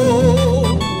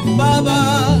leo.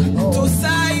 Baba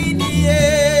tusaidie.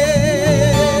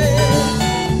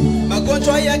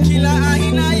 Magonjwa ya kila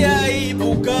aina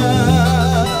yaibuka.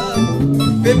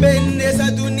 Pembeni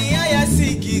za dunia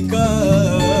yasikika.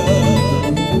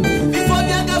 Vifo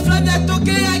vya ghafla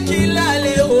vyatokea kila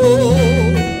leo.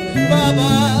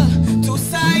 Baba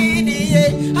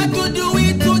tusaidie.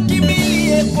 Hatujui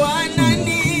tukimbilie kwa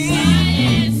nani.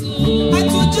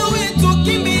 Hatujui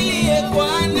tukimbilie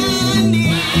kwa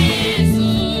nani.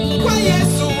 Kwa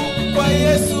Yesu, kwa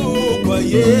Yesu, kwa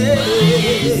Yesu.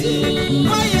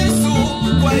 Kwa Yesu,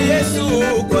 kwa Yesu,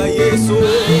 kwa Yesu.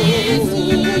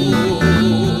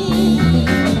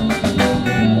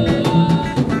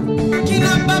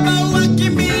 Kina baba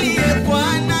wakimbilie kwa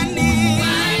nani.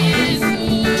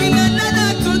 Kina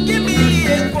dada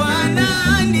tukimbilie kwa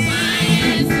nani.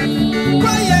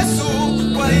 Kwa Yesu,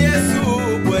 kwa Yesu,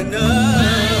 Bwana.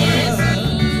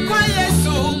 Kwa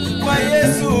Yesu, kwa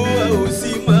Yesu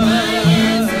uzima.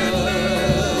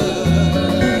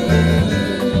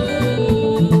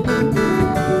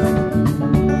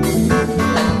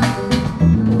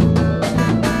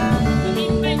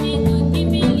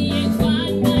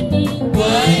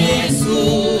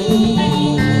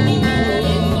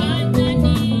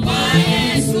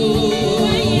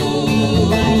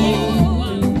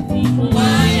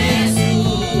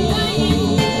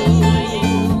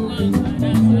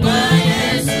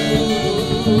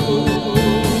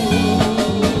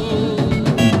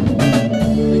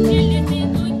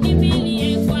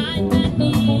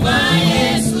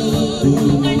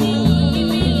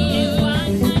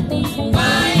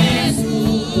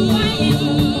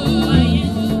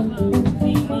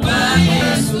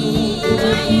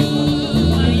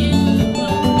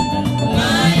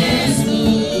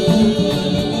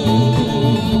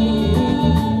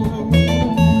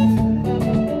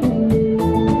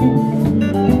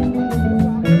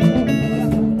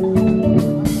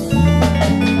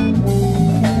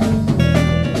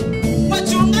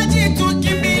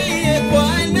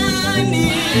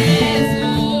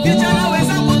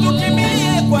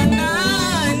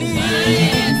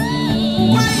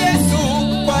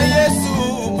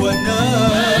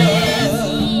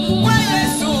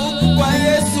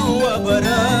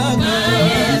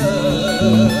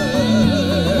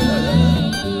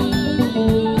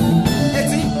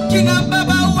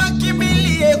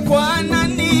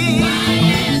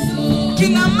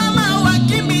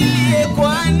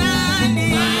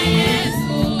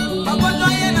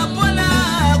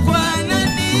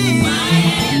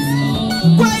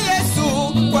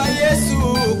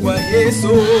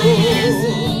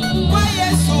 Kwa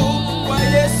Yesu, kwa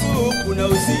Yesu kuna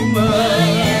uzima.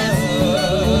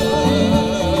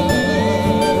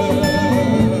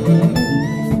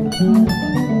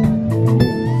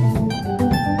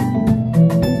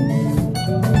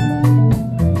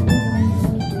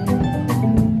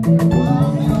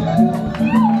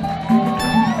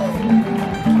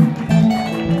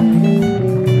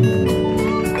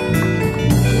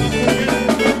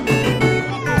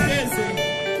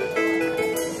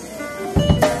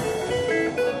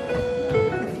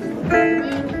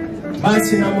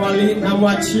 Basi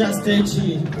namwachia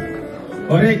stage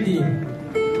already,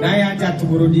 naye aje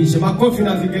atuburudishe. Makofi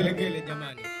na vigelegele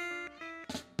jamani.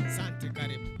 Asante,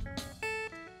 karibu.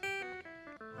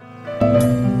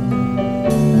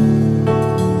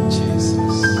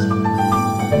 Jesus.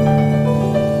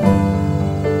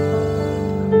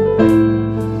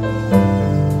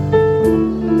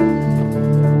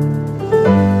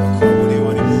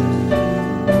 Wakuabudiwa ni Mungu.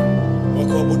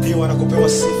 Wakuabudiwa na kupewa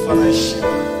sifa na heshima.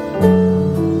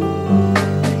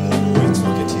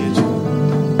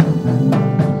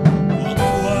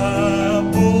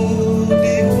 Wakuabudiwa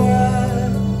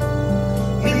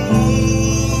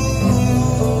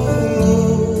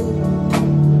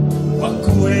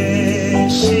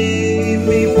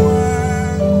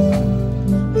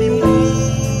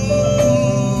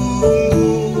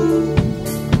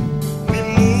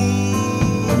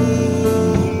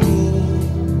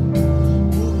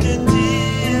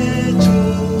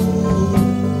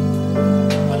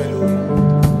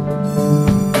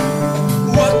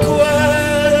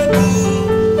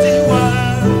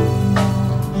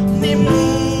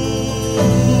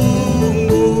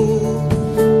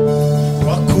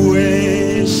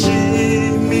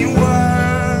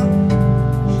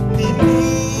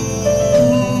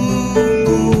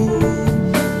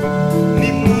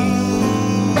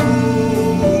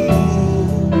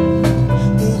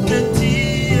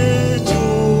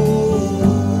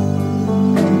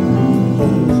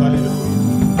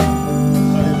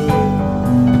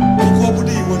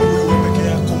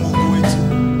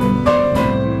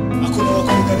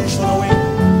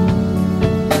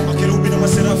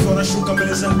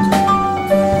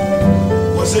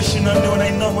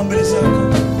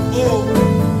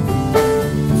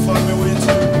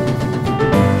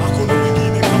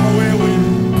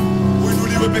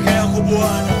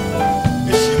Bwana,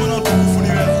 heshima na utukufu ni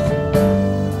wako.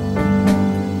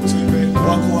 Tuimbe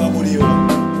wako waabudiwa.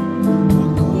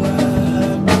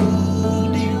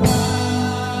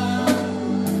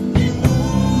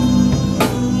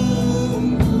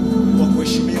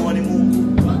 Wakuheshimiwa ni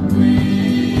Mungu.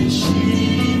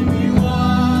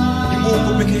 Ni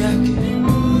Mungu peke yake.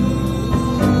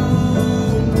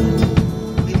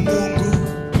 Ni Mungu.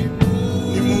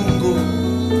 Ni Mungu.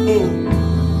 Oh,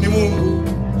 ni Mungu.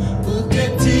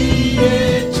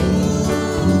 Uketie juu.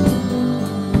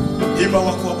 Imba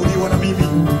wa kuabudiwa na mimi.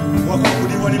 Wa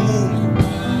kuabudiwa ni Mungu.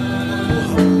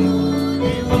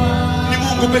 Ni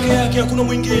Mungu peke yake, hakuna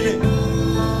mwingine.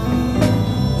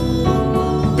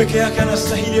 Peke yake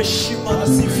anastahili heshima na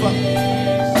sifa. Oh,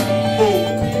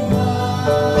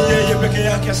 ni yeye peke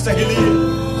yake astahili.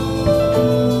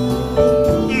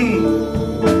 Ni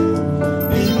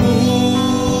Mungu.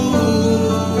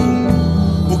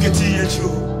 Uketie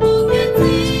juu.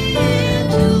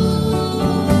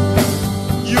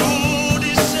 You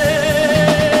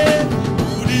deserve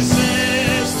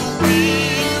to be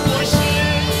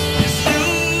worshipped. It's you,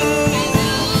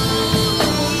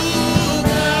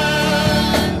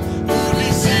 God, who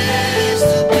deserves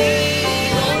to be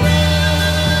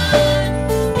honored.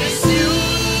 It's you,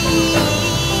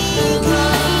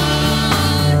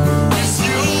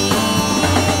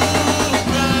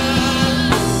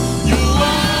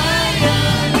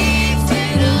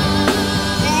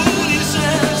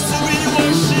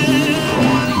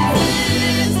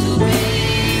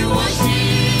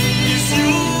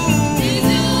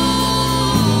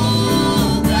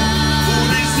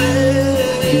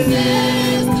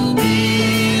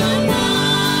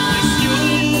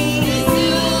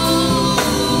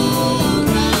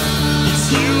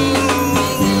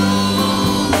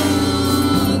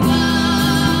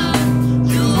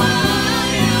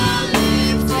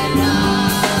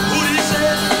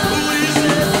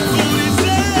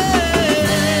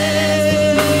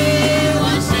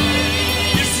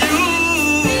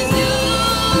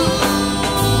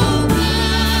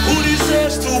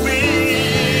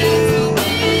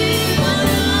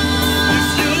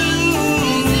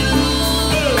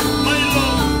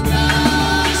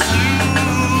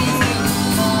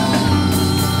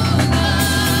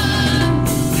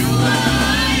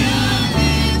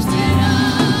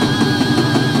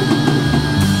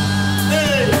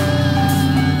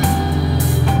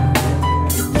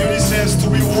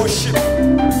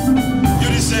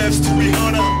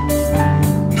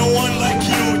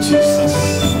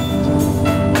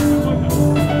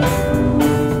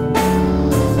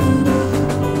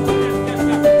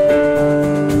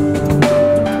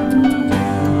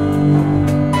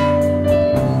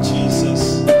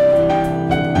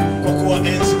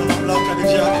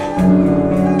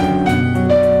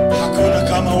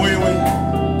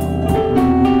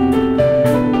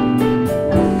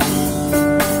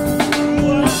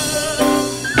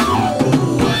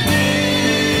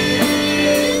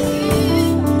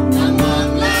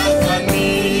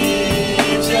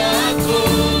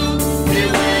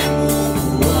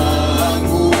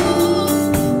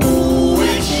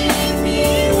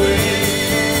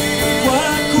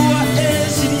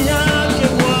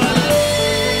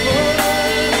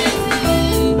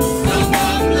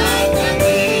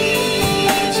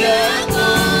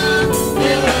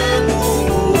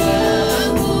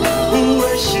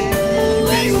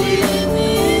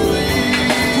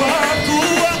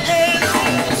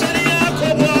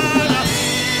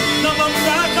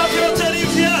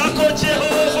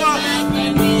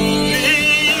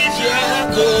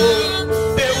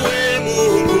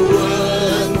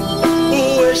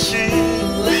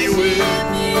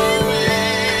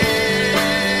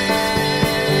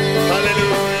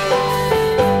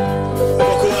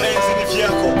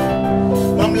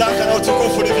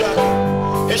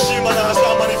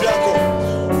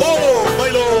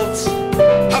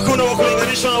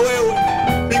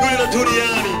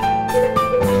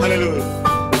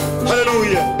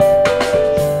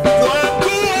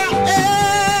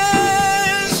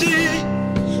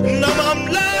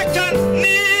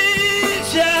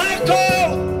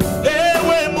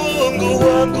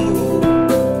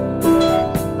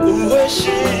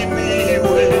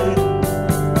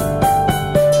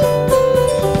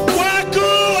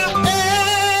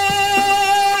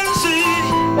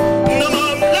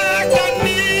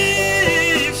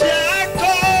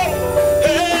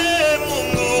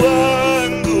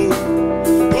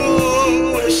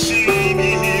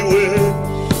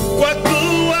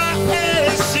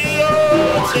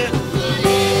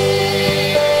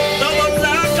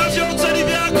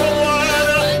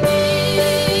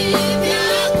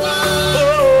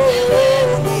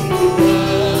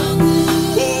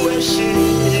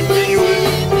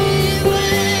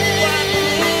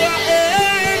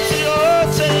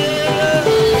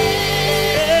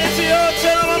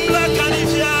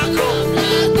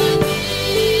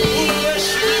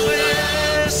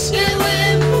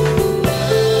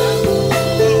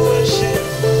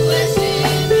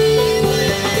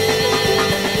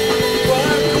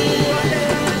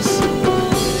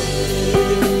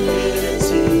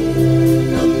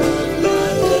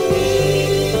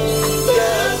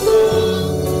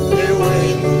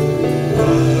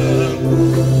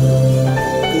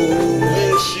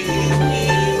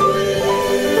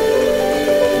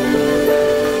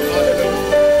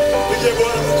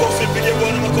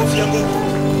 ya nguvu.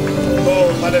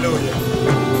 Oh, haleluya.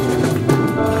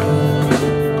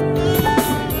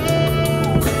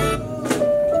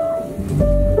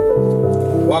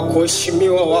 Wa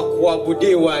kuheshimiwa, wa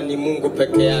kuabudiwa ni Mungu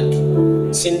peke yake.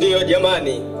 Si ndio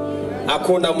jamani?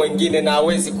 Hakuna mwingine na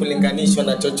hawezi kulinganishwa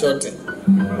na chochote.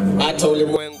 Hata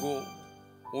ulimwengu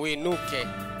uinuke,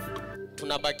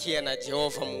 tunabakia na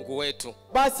Jehova Mungu wetu.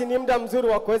 Basi ni muda mzuri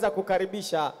wa kuweza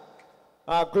kukaribisha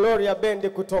Gloria Band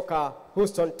kutoka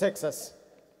Houston, Texas.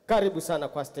 Karibu sana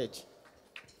kwa stage.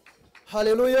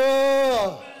 Haleluya.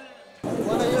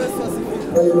 Bwana Yesu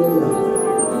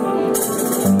asifiwe.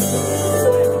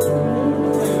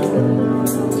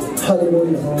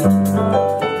 Haleluya.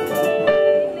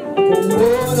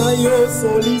 Buona yo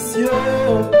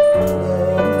solution.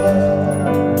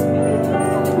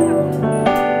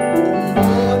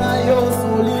 Buona yo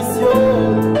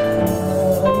solution.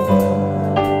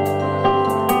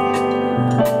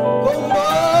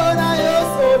 Buona yo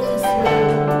solution.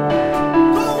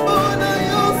 Buona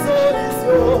yo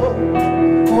solution.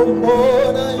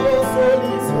 Buona yo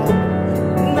solution.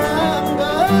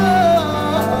 Nanga.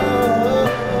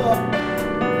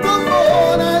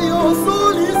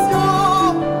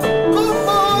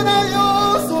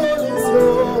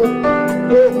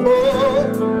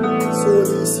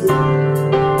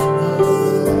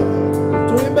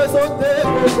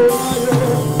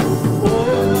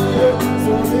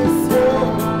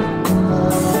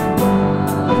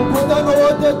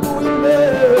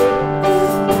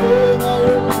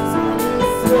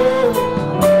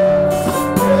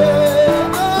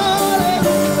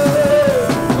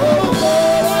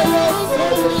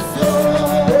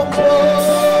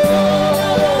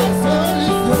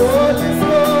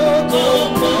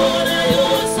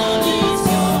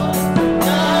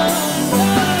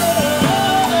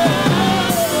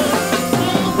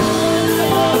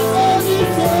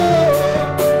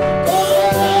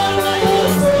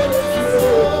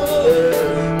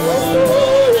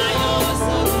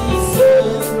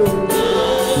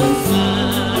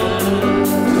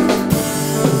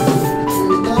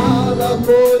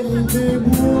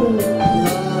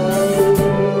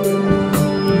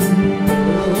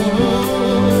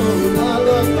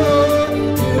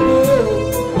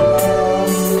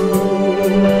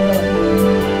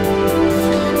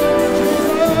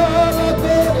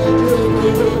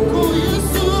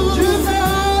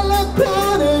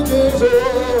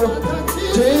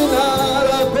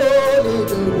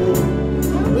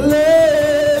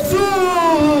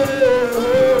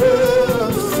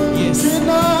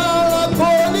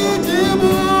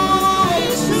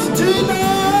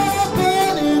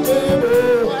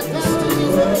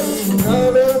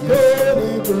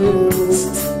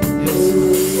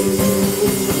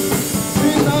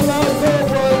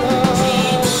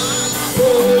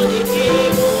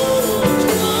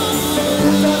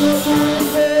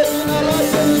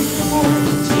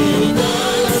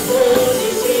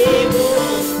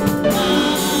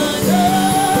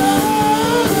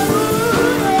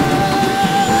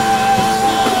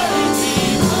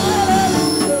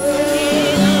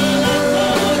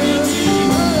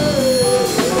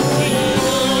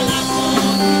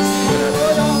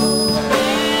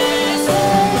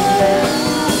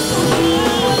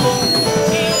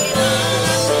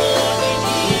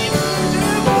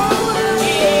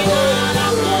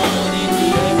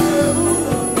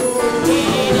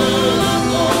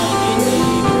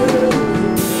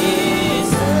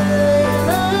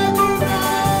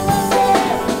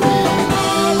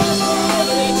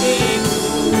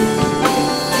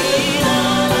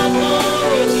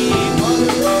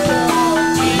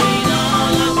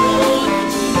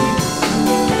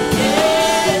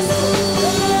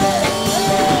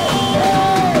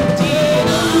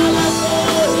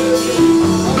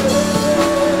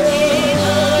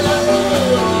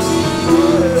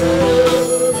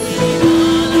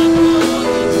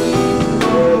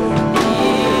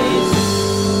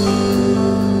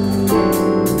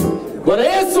 Bwana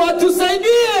Yesu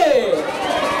atusaidie.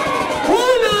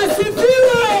 Bwana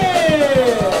asifiwe.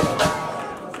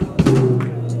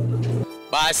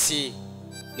 Basi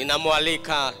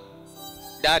ninamwalika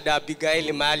dada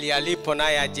Abigaili mahali alipo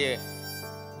naye aje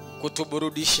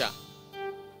kutuburudisha.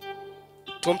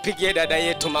 Tumpigie dada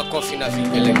yetu makofi na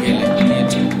vigelegele.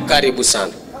 Karibu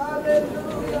sana.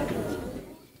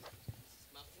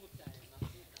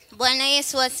 Bwana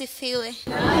Yesu asifiwe.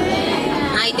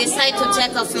 I decide to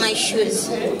take off my shoes.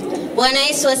 Bwana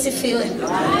Yesu asifiwe.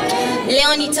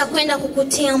 Leo nitakwenda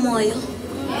kukutia moyo.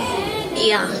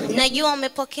 Najua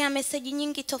umepokea message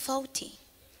nyingi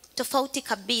tofauti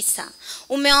kabisa.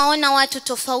 Umewaona watu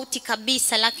tofauti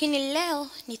kabisa, lakini leo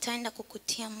nitaenda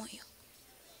kukutia moyo.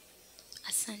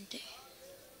 Asante.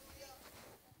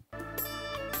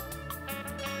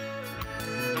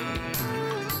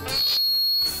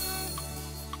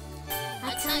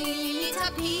 Hata hili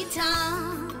litapita,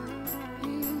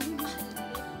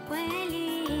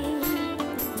 kweli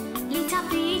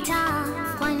litapita,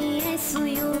 kwani Yesu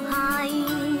yu hai.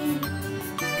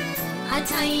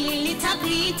 Hata hili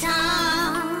litapita,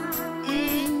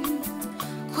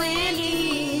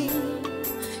 kweli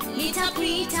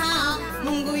litapita,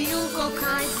 Mungu yuko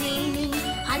kazini.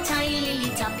 Hata hili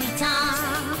litapita.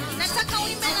 Nataka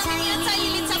uimbe na mimi, hata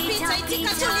hili litapita, itika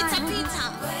tu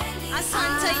litapita.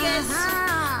 Asante Yesu.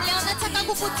 Leo nataka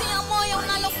kukutia moyo,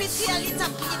 unalopitia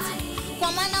litapita,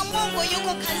 kwa maana Mungu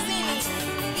yuko kazini.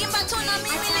 Imba tu na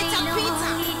mimi, litapita.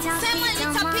 Sema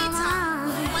litapita.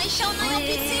 Maisha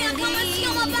unayopitia kama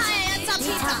sio mabaya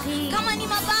yatapita, kama ni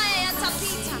mabaya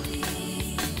yatapita.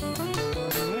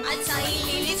 Hata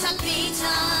hili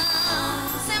litapita.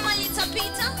 Sema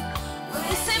litapita.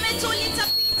 Useme tu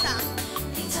litapita.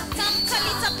 Tamka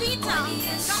litapita.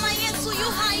 Kama Yesu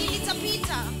yu hai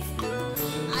litapita.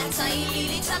 Hata hili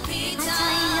litapita. Hata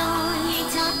hilo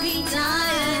litapita.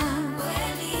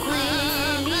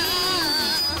 Kweli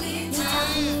litapita.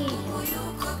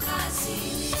 Yuko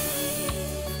kazini.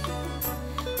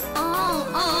 Oh,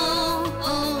 oh,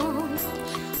 oh.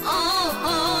 Oh,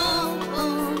 oh,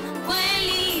 oh.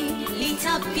 Kweli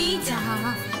litapita.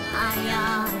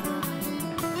 Aya.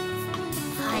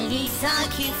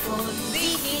 Halitaki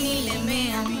fodhili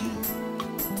nilemea mimi,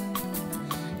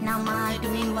 na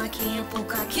maadui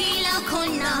wakiepuka kila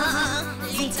kona.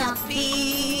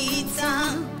 Litapita.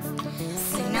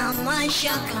 Sina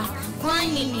mashaka,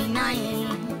 kwani ninaye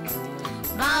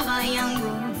Baba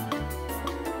yangu,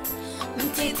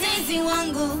 mtetezi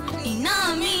wangu,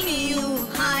 ninaamini yu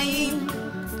hai.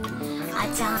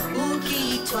 Hata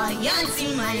ukiitwa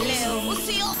yatima leo,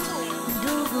 usihofu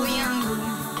ndugu yangu,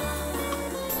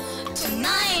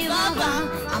 tunaye Baba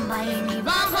ambaye ni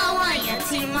Baba wa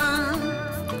yatima.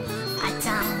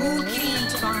 Hata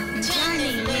ukiitwa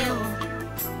mjane leo,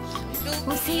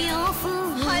 usihofu.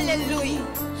 Haleluya.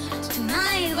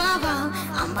 Tunaye Baba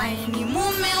ambaye ni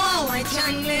mume wa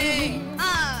wajane.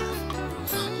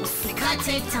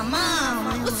 Usikate tamaa.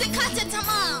 Usikate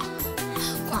tamaa.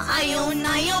 Kwa hayo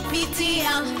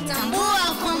unayopitia,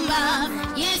 tambua kwamba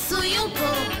Yesu yupo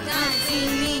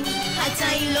kazini. Hata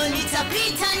hilo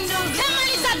litapita ndugu. Sema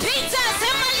litapita.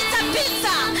 Sema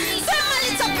litapita. Sema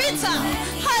litapita.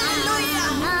 Haleluya.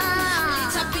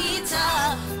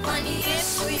 Litapita, kwani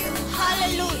Yesu yu.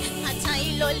 Haleluya. Hata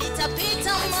hilo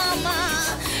litapita mama.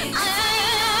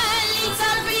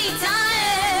 Litapita.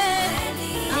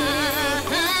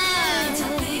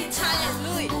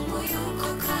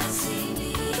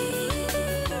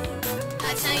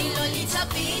 Hata hilo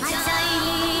litapita. Hata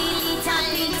hili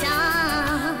litapita.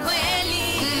 Kweli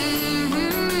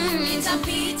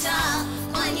litapita,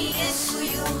 kwani Yesu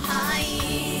yu hai.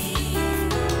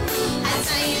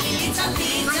 Hata hili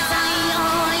litapita. Hata hilo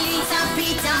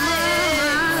litapita.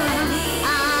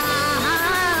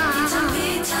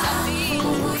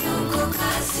 Mungu yuko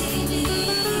kazini.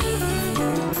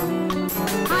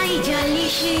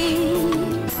 Haijalishi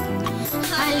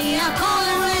hali yako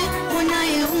wewe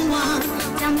unayeumwa,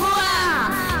 tambua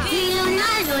hilo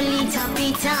nalo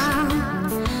litapita,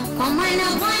 kwa maana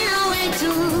Bwana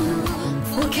wetu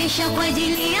ukesha kwa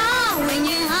ajili ya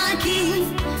wenye haki.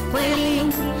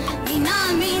 Kweli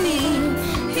ninaamini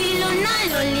hilo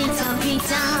nalo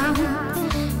litapita.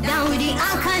 Daudi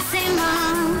akasema,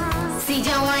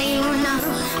 sijawaiona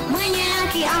mwenye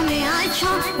haki ameachwa,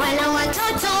 wala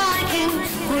watoto wake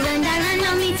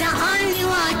kurandaranda mitaani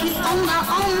wakiomba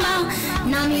omba.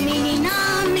 Na mimi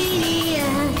ninaamini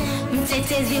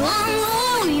mtetezi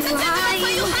wangu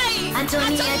yu hai.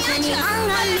 Atoniacha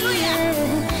niangalie,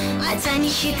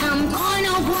 atanishika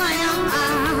mkono Bwana.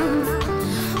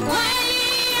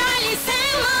 Kweli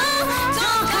alisema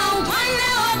toka upande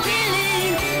wa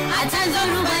pili, hata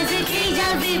dhoruba zikija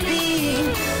vipi,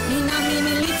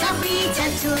 ninaamini litapita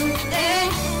tu.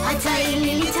 Hata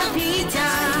hili litapita.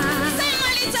 Sema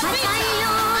litapita. Hata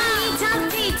hilo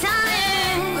litapita.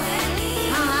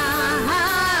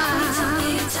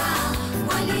 Litapita,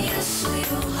 kwani Yesu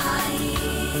yu hai.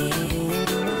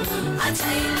 Hata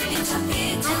hili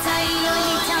litapita. Hata hilo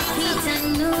litapita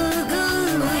ndugu.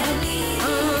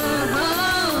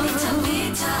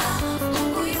 Litapita,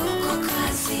 Mungu yuko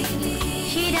kazini.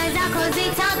 Shida zako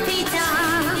zitapita.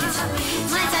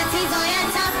 Matatizo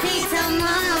yatapita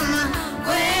mama.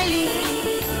 Kweli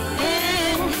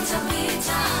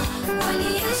litapita, kwani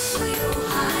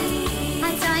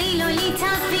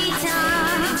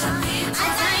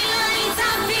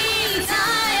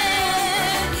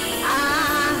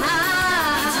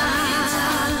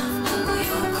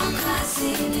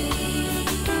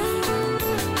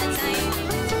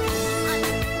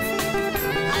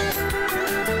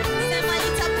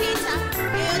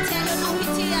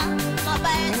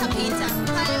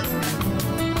litapita.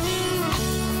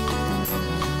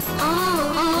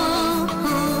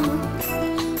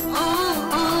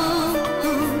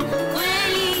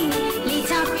 Kweli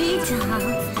litapita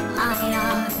haya.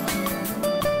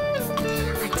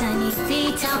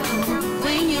 Atanipita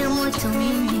kwenye moto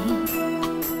mimi,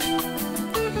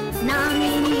 nami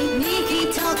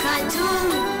nikitoka tu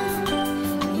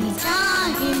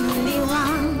nitainuliwa,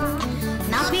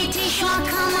 napitishwa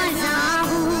kama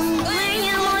dhahabu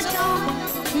kwenye moto.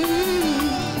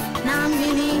 Nami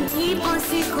ipo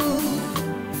siku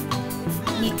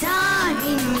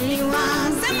nitainuliwa.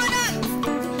 Sema nani?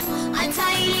 Hata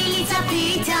hili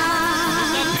litapita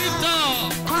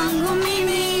kwangu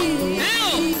mimi,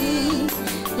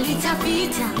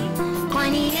 litapita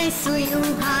kwani Yesu yu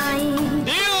hai.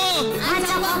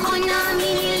 Hata kwako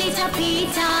nami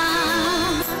litapita.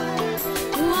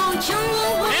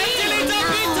 Uchungu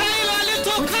litapita, ila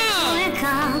alitoka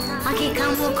hakika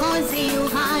Mwokozi yu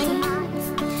hai.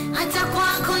 Hata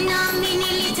kwako nami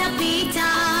litapita.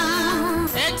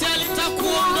 Eti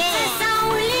alitakuondoa sasa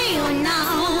ulio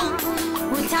nao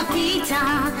utapita.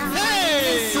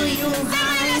 Yesu yu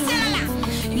hai.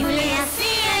 Yule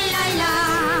asiyelala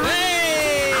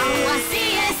au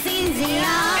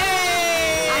asiyesinzia,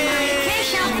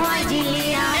 anayekesha kwa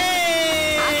ajili ya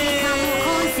hakika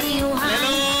Mwokozi yu hai.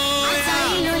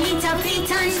 Hata hilo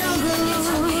litapita ndugu,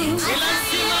 hata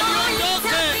hilo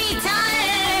litapita.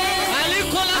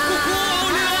 Aliko la kukua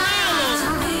ulionalo.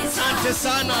 Asante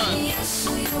sana.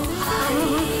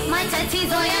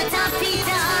 Matatizo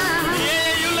yatapita.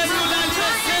 Yule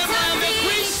aliyosema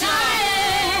amekwisha.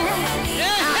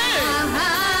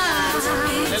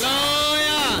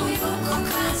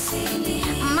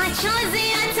 Machozi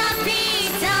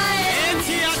yatapita.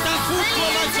 Eti yatafutwa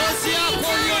machozi yako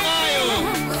ulionayo.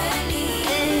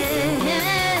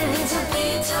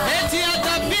 Eti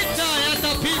yatapita,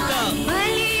 yatapita.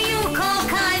 Kweli yuko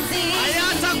kazi.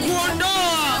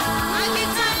 Hayatakuondoa.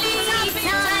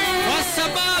 Hakitapita. Kwa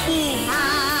sababu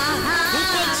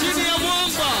uko chini ya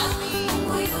mwamba.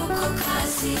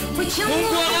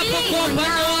 Mungu anapokuwa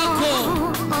upande wako,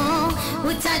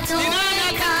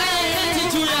 utatoweka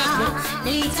juu yako.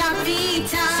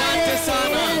 Litapita. Asante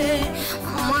sana.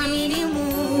 Mwamini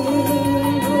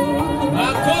Mungu.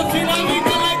 Makofi na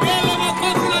vigelegele,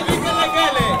 makofi na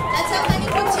vigelegele. Nataka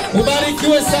nikutie moyo.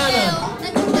 Ubarikiwe sana.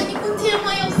 Nataka nikutie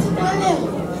moyo usiku wa leo.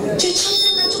 Chochote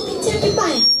unachopitia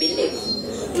vibaya, believe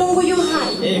Mungu yu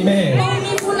hai. Amen.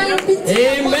 Maumivu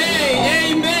unayopitia. Amen.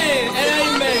 Amen.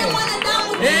 Amen.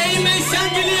 Amen.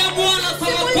 Shangilia Bwana kwa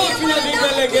makofi na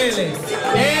vigelegele.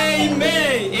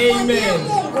 Amen. Amen.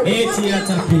 Eti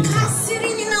yatapita.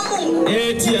 Kasirini na Mungu.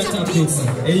 Eti yatapita.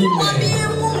 Amen. Mwambie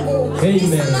Mungu.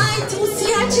 Amen.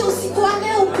 Usiache usiku wa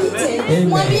leo upite.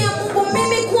 Mwambie Mungu,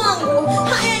 mimi kwangu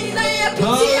haya ninayoyapitia.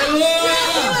 Hallelujah.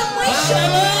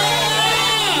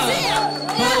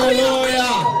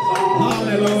 Hallelujah.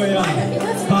 Hallelujah.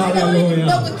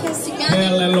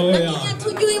 Hallelujah.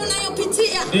 Hatujui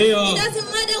unayopitia.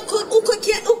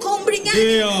 Uko umri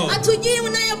gani? Hatujui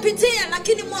unayopitia,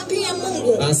 lakini mwambie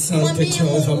Mungu. Asante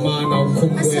Jehova, maana uko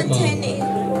mwema.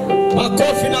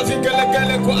 Makofi na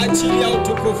vigelegele kwa ajili ya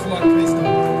utukufu wa Kristo.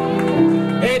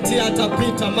 Eti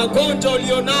atapita. Magonjwa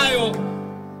ulionayo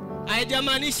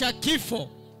haijamaanisha kifo,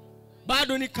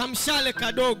 bado ni kamshale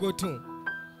kadogo tu.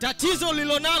 Tatizo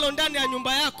ulilonalo ndani ya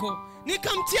nyumba yako ni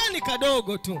kamtiani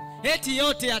kadogo tu. Eti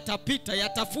yote yatapita,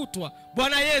 yatafutwa.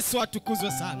 Bwana Yesu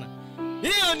atukuzwe sana.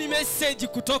 Hiyo ni message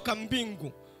kutoka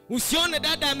mbingu. Usione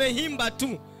dada amehimba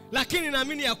tu, lakini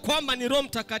naamini ya kwamba ni Roho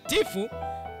Mtakatifu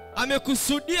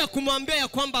amekusudia kumwambia ya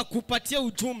kwamba akupatie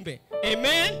ujumbe.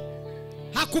 Amen.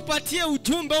 Hakupatie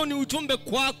ujumbe, au ni ujumbe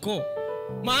kwako.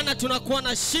 Maana tunakuwa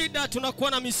na shida,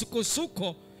 tunakuwa na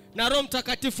misukosuko, na Roho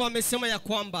Mtakatifu amesema ya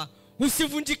kwamba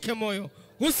usivunjike moyo,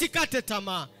 usikate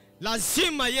tamaa.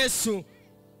 Lazima Yesu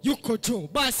yuko juu.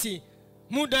 Basi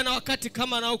muda na wakati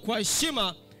kama nao kwa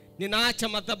heshima, ninaacha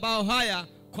madhabahu haya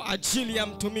kwa ajili ya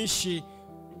mtumishi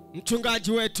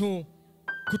mchungaji wetu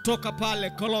kutoka pale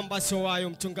Columbus, Ohio,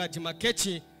 mchungaji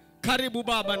Makechi. Karibu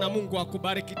baba, na Mungu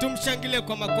akubariki. Tumshangilie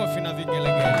kwa makofi na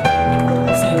vigelegele.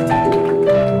 Asante.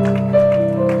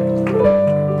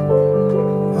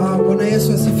 Bwana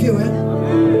Yesu asifiwe.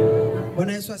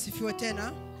 Bwana Yesu asifiwe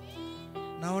tena.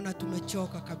 Naona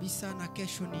tumechoka kabisa na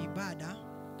kesho ni ibada.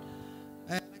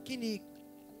 Lakini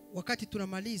wakati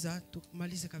tunamaliza,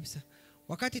 tumalize kabisa.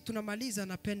 Wakati tunamaliza,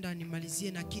 napenda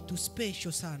nimalizie na kitu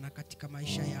special sana katika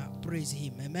maisha ya praise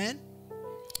him. Amen.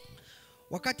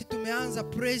 Wakati tumeanza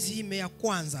praise him ya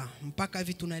kwanza mpaka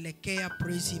hivi tunaelekea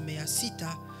praise him ya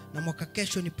 6, na mwaka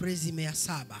kesho ni praise him ya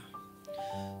 7.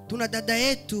 Tuna dada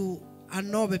yetu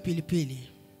Anobe Pilipili.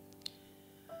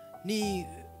 ni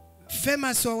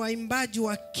famous wa waimbaji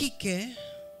wa kike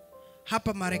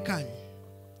hapa Marekani.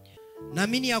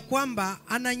 Naamini ya kwamba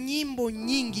ana nyimbo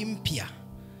nyingi mpya,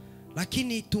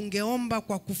 lakini tungeomba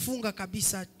kwa kufunga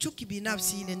kabisa, chuki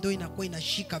binafsi ile ndio inakuwa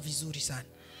inashika vizuri sana.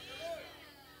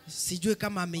 Sijui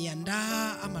kama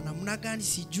ameiandaa ama namna gani,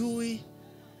 sijui,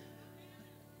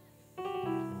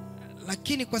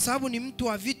 lakini kwa sababu ni mtu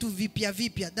wa vitu vipya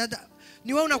vipya, dada,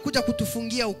 ni wewe unakuja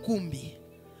kutufungia ukumbi.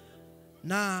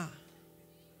 Na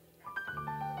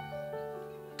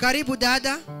karibu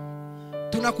dada,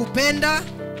 tunakupenda,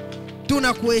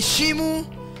 tunakuheshimu,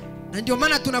 na ndio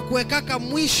maana tunakuwekaka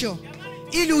mwisho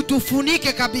ili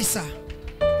utufunike kabisa.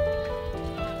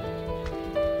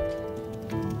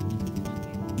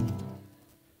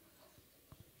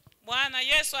 Bwana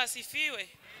Yesu asifiwe.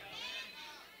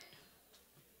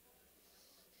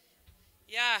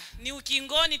 Ni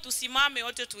ukingoni, tusimame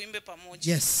wote tuimbe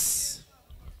pamoja. Yes.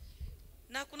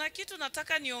 Na kuna kitu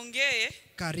nataka niongee.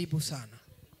 Karibu sana.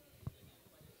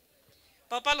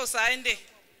 Papa lo saende.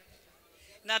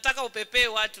 Nataka upepee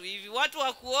watu hivi. Watu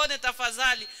wakuone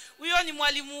tafadhali. Huyo ni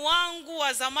mwalimu wangu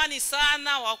wa zamani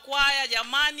sana wa kwaya,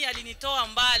 jamani, alinitoa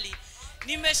mbali.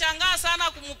 Nimeshangaa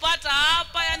sana kumupata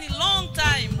hapa, yani long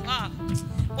time.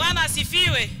 Bwana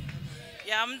asifiwe.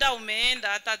 Muda umeenda,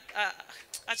 hata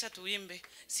acha tuimbe.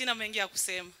 Sina mengi ya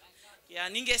kusema.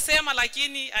 Ningesema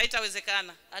lakini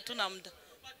haitawezekana. Hatuna muda.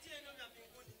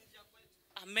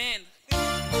 Amen.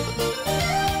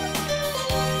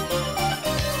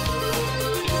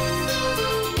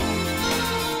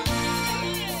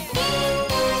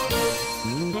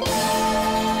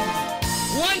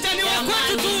 Uwanjani wa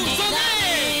kwetu tu,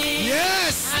 sogee.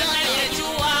 Yes.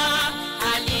 Anayejua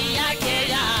hali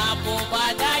yake yapo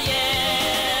baadaye.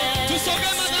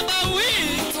 Tusogee madhabahu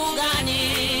hii. Mtu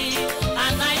gani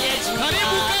anayejua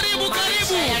Karibu.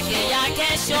 maisha yake ya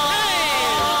kesho?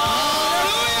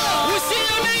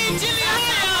 Usione injili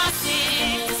haya.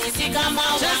 Sisi kama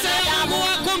wanadamu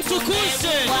wako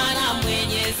mtukuse Bwana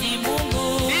Mwenyezi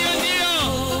Mungu. Ndio.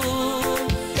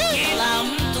 Kila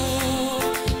mtu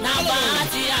na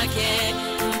bahati yake,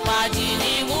 mpaji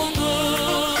ni Mungu.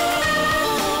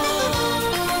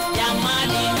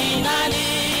 Jamani, ni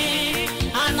nani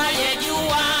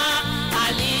anayejua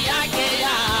hali yake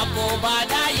yapo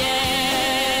baadaye?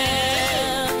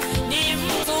 Ni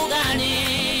mtu gani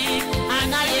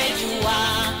anayejua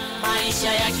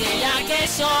maisha yake ya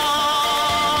kesho?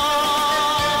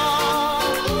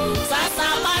 Sasa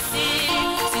basi,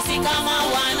 sisi kama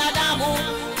wanadamu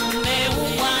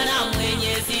tumeumbwa na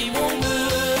Mwenyezi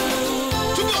Mungu.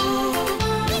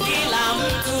 Kila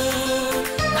mtu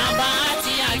na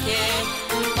bahati yake,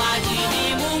 mpaji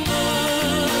ni Mungu.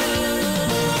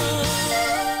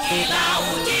 Kila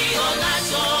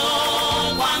ukionacho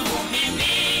kwangu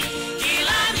mimi,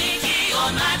 kila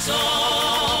nikionacho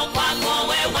kwako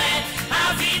wewe,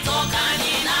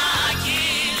 havitokani na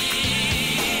akili,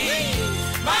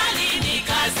 bali ni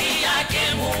kazi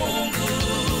yake Mungu.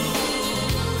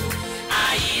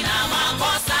 Haina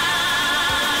makosa.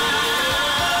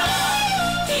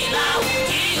 Kila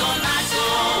ukionacho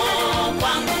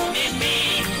kwangu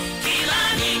mimi, kila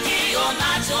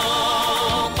nikionacho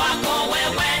kwako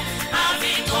wewe,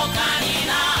 havitokani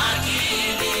na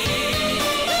akili,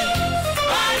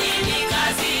 bali ni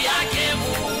kazi yake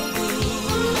Mungu.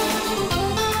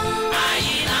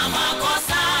 Haina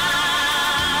makosa.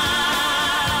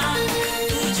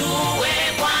 Tujue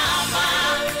kwamba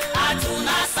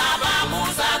hatuna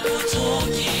sababu za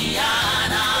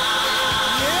kuchukiana.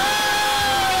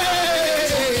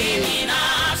 Chuki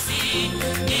binafsi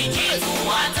ni kitu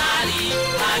hatari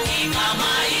katika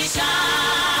maisha.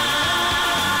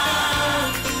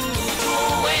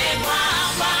 Tujue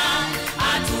kwamba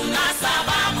hatuna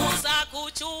sababu za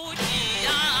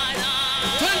kuchukiana.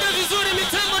 Twende vizuri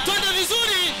mitambo, twende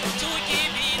vizuri. Chuki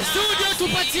binafsi Studio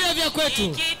tupatie vya kwetu. ni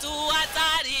kitu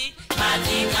hatari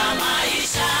katika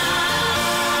maisha.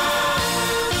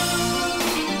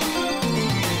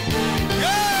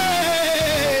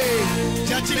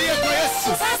 Jachilie kwa Yesu.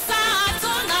 Sasa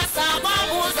hatuna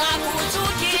sababu za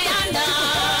kuchukiana.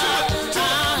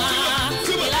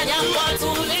 Kila jambo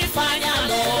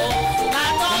tulifanyalo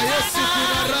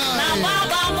natokana na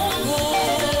Baba Mungu.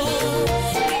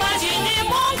 Mpaji ni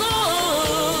Mungu.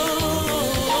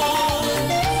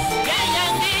 Yeye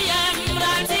ndiye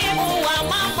mratibu wa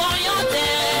mambo yote.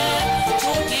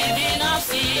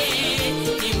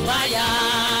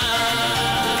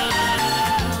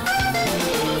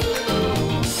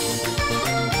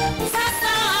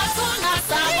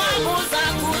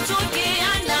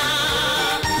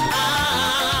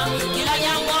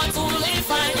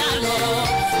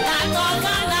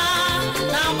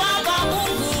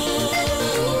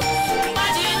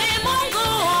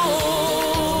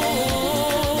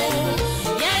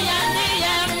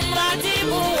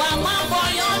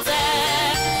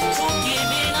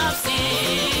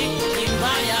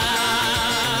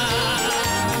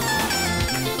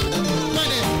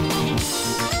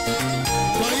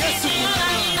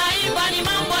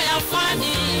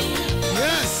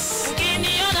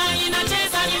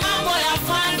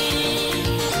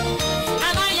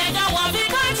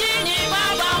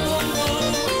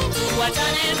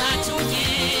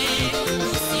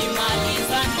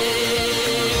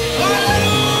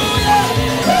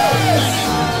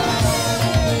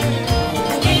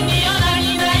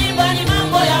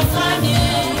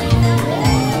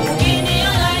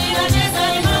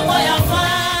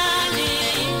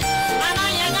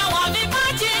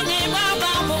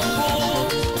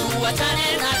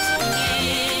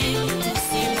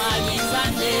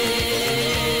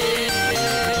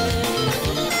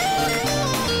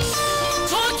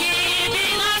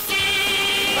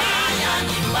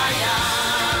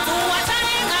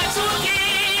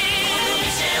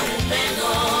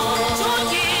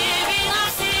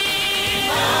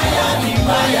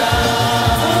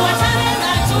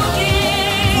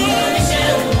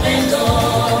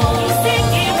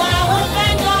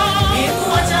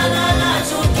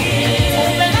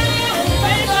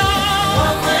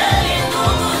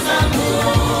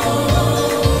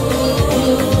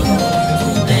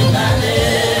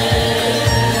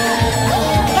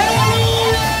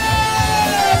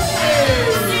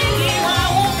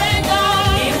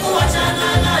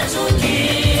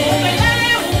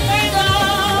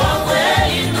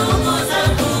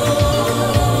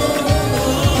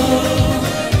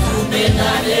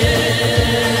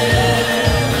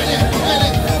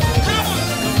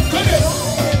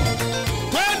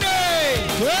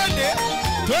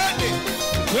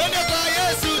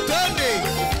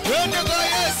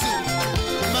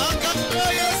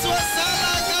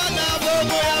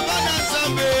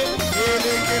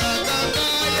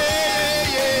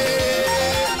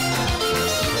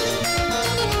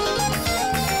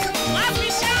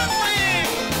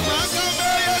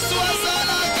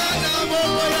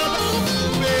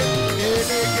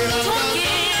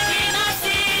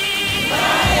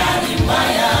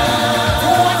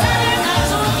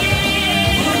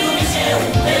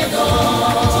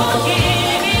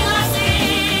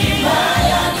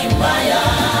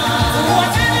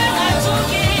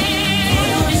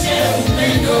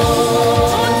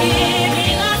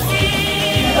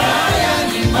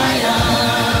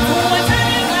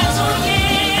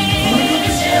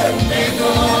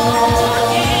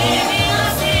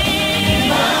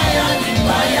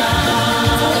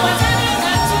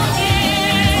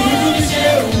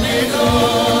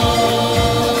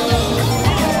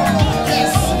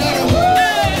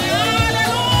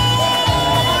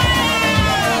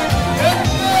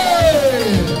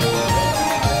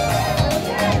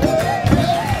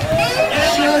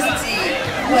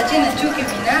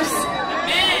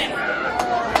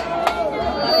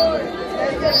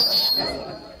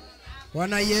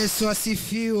 Bwana Yesu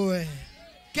asifiwe.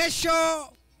 Kesho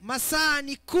masaa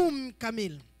ni 10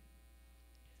 kamili.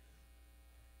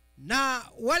 Na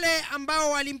wale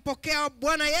ambao walimpokea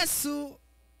Bwana Yesu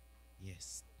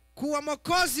kuwa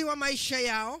mwokozi wa maisha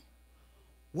yao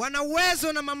wana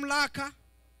uwezo na mamlaka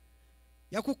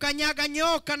ya kukanyaga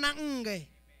nyoka na nge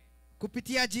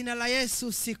kupitia jina la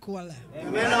Yesu siku wa leo.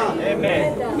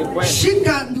 Amen.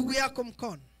 Shika ndugu yako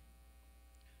mkono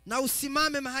na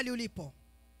usimame mahali ulipo.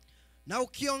 Na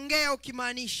ukiongea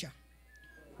ukimaanisha,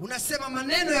 unasema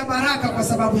maneno ya baraka kwa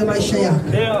sababu ya maisha yako.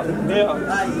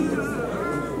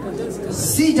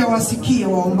 Sijawasikia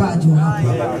waombaji wa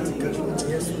hapa.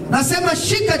 Nasema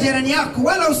shika jirani yako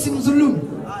wala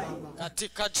usimdhulumu.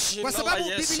 Katika jina kwa sababu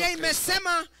Biblia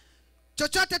imesema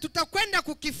chochote tutakwenda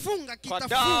kukifunga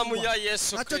kitafungwa.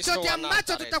 Na chochote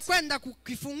ambacho tutakwenda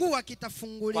kukifungua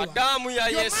kitafunguliwa. Kwa damu ya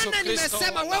Yesu Kristo. Maana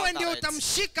nimesema wewe ndio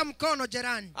utamshika mkono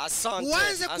jirani.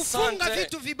 Uanze kufunga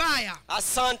vitu vibaya.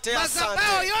 Asante.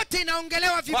 Madhabahu yote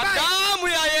inaongelewa vibaya. Kwa damu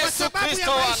ya Yesu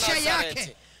Kristo wa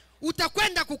Nazareti.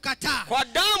 Utakwenda kukataa. Kwa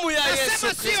damu ya Yesu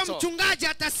Kristo. Sio mchungaji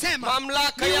atasema.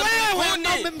 Mamlaka ya mbinguni.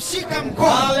 Wewe umemshika mkono.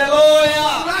 Haleluya.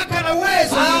 Mamlaka na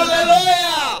uwezo.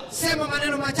 Haleluya. Sema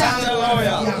maneno machache.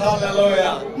 Haleluya.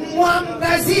 Haleluya.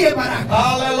 Mwangazie baraka.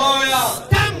 Haleluya.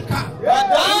 Tamka. Kwa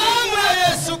damu ya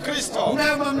Yesu Kristo.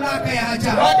 Una mamlaka ya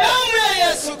ajabu. Kwa damu ya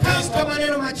Yesu Kristo. Tamka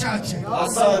maneno machache.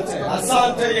 Asante.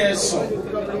 Asante Yesu.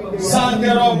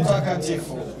 Asante Roho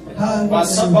Mtakatifu. Kwa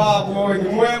sababu wewe ni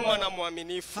mwema na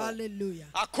mwaminifu. Haleluya.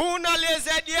 Hakuna aliye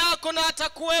zaidi yako na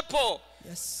atakuwepo.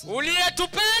 Yes.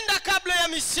 Uliyetupenda kabla ya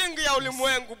misingi ya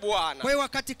ulimwengu Bwana. Kwa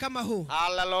wakati kama huu.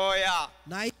 Haleluya.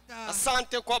 Naita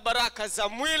asante kwa baraka za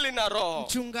mwili na roho.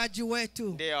 Mchungaji wetu.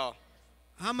 Ndio.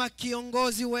 Ama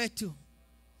kiongozi wetu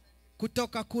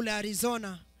kutoka kule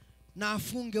Arizona na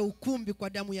afunge ukumbi kwa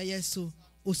damu ya Yesu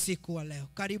usiku wa leo.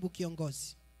 Karibu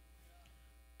kiongozi.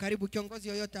 Karibu kiongozi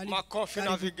yoyote alipo. Makofi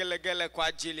na vigelegele kwa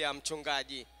ajili ya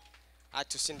mchungaji.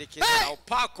 Atusindikize na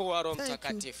upako wa Roho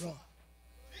Mtakatifu.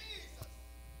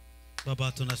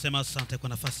 Baba, tunasema asante kwa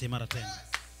nafasi mara tena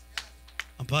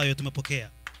ambayo tumepokea.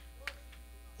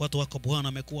 Watu wako Bwana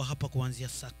wamekuwa hapa kuanzia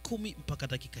saa 10 mpaka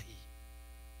dakika hii.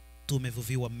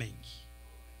 Tumevuviwa mengi.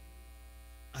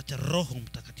 Acha Roho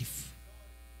Mtakatifu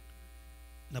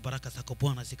na baraka zako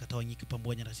Bwana zikatawanyike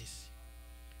pamoja na sisi.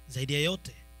 Zaidi ya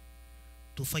yote,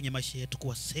 tufanye maisha yetu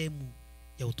kuwa sehemu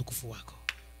ya utukufu wako.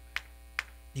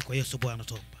 Ni kwa Yesu Bwana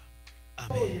tuomba.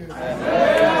 Amen.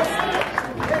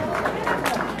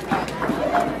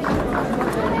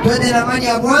 Twende na amani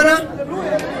ya Bwana.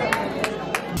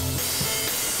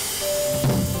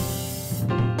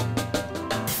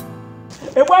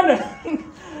 Bwana,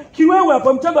 kiwewe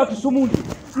hapa Mchaga wa Kisumuni.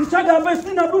 Mchaga ambaye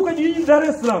sina duka jijini Dar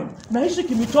es Salaam. Naishi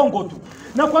Kimichongo tu.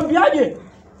 Nakwambiaje?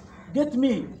 Get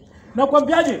me.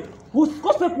 Nakwambiaje?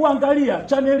 Usikose kuangalia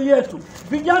chaneli yetu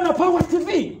Vijana Power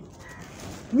TV.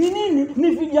 Ni nini? Ni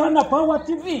Vijana Power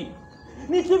TV.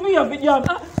 Ni TV ya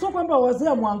vijana. Sio kwamba wazee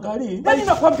muangalie. Yaani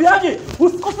nakwambiaje?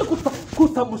 Usikose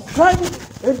kusubscribe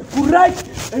and kulike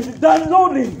and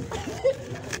downloading.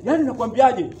 Yaani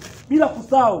nakwambiaje? Bila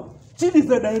kusahau Chidi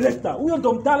the director. Huyo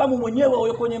ndo mtaalamu mwenyewe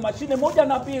huyo kwenye mashine 1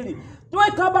 na 2.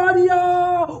 Weka baria,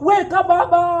 weka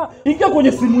baba. Ingia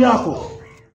kwenye simu yako.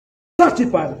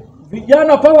 Search pale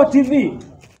Vijana Power TV.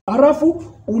 Alafu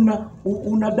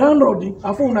una download,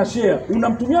 alafu una share.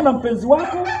 Unamtumia na mpenzi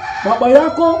wako, baba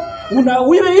yako,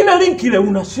 ile link ile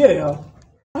una share.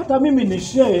 Hata mimi ni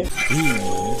share.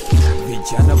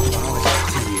 Vijana Power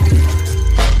TV.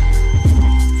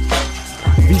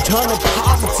 Vijana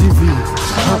Power TV.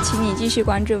 请你继续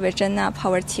关注 Vijana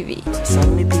Power TV.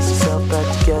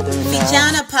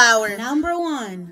 Vijana Power #1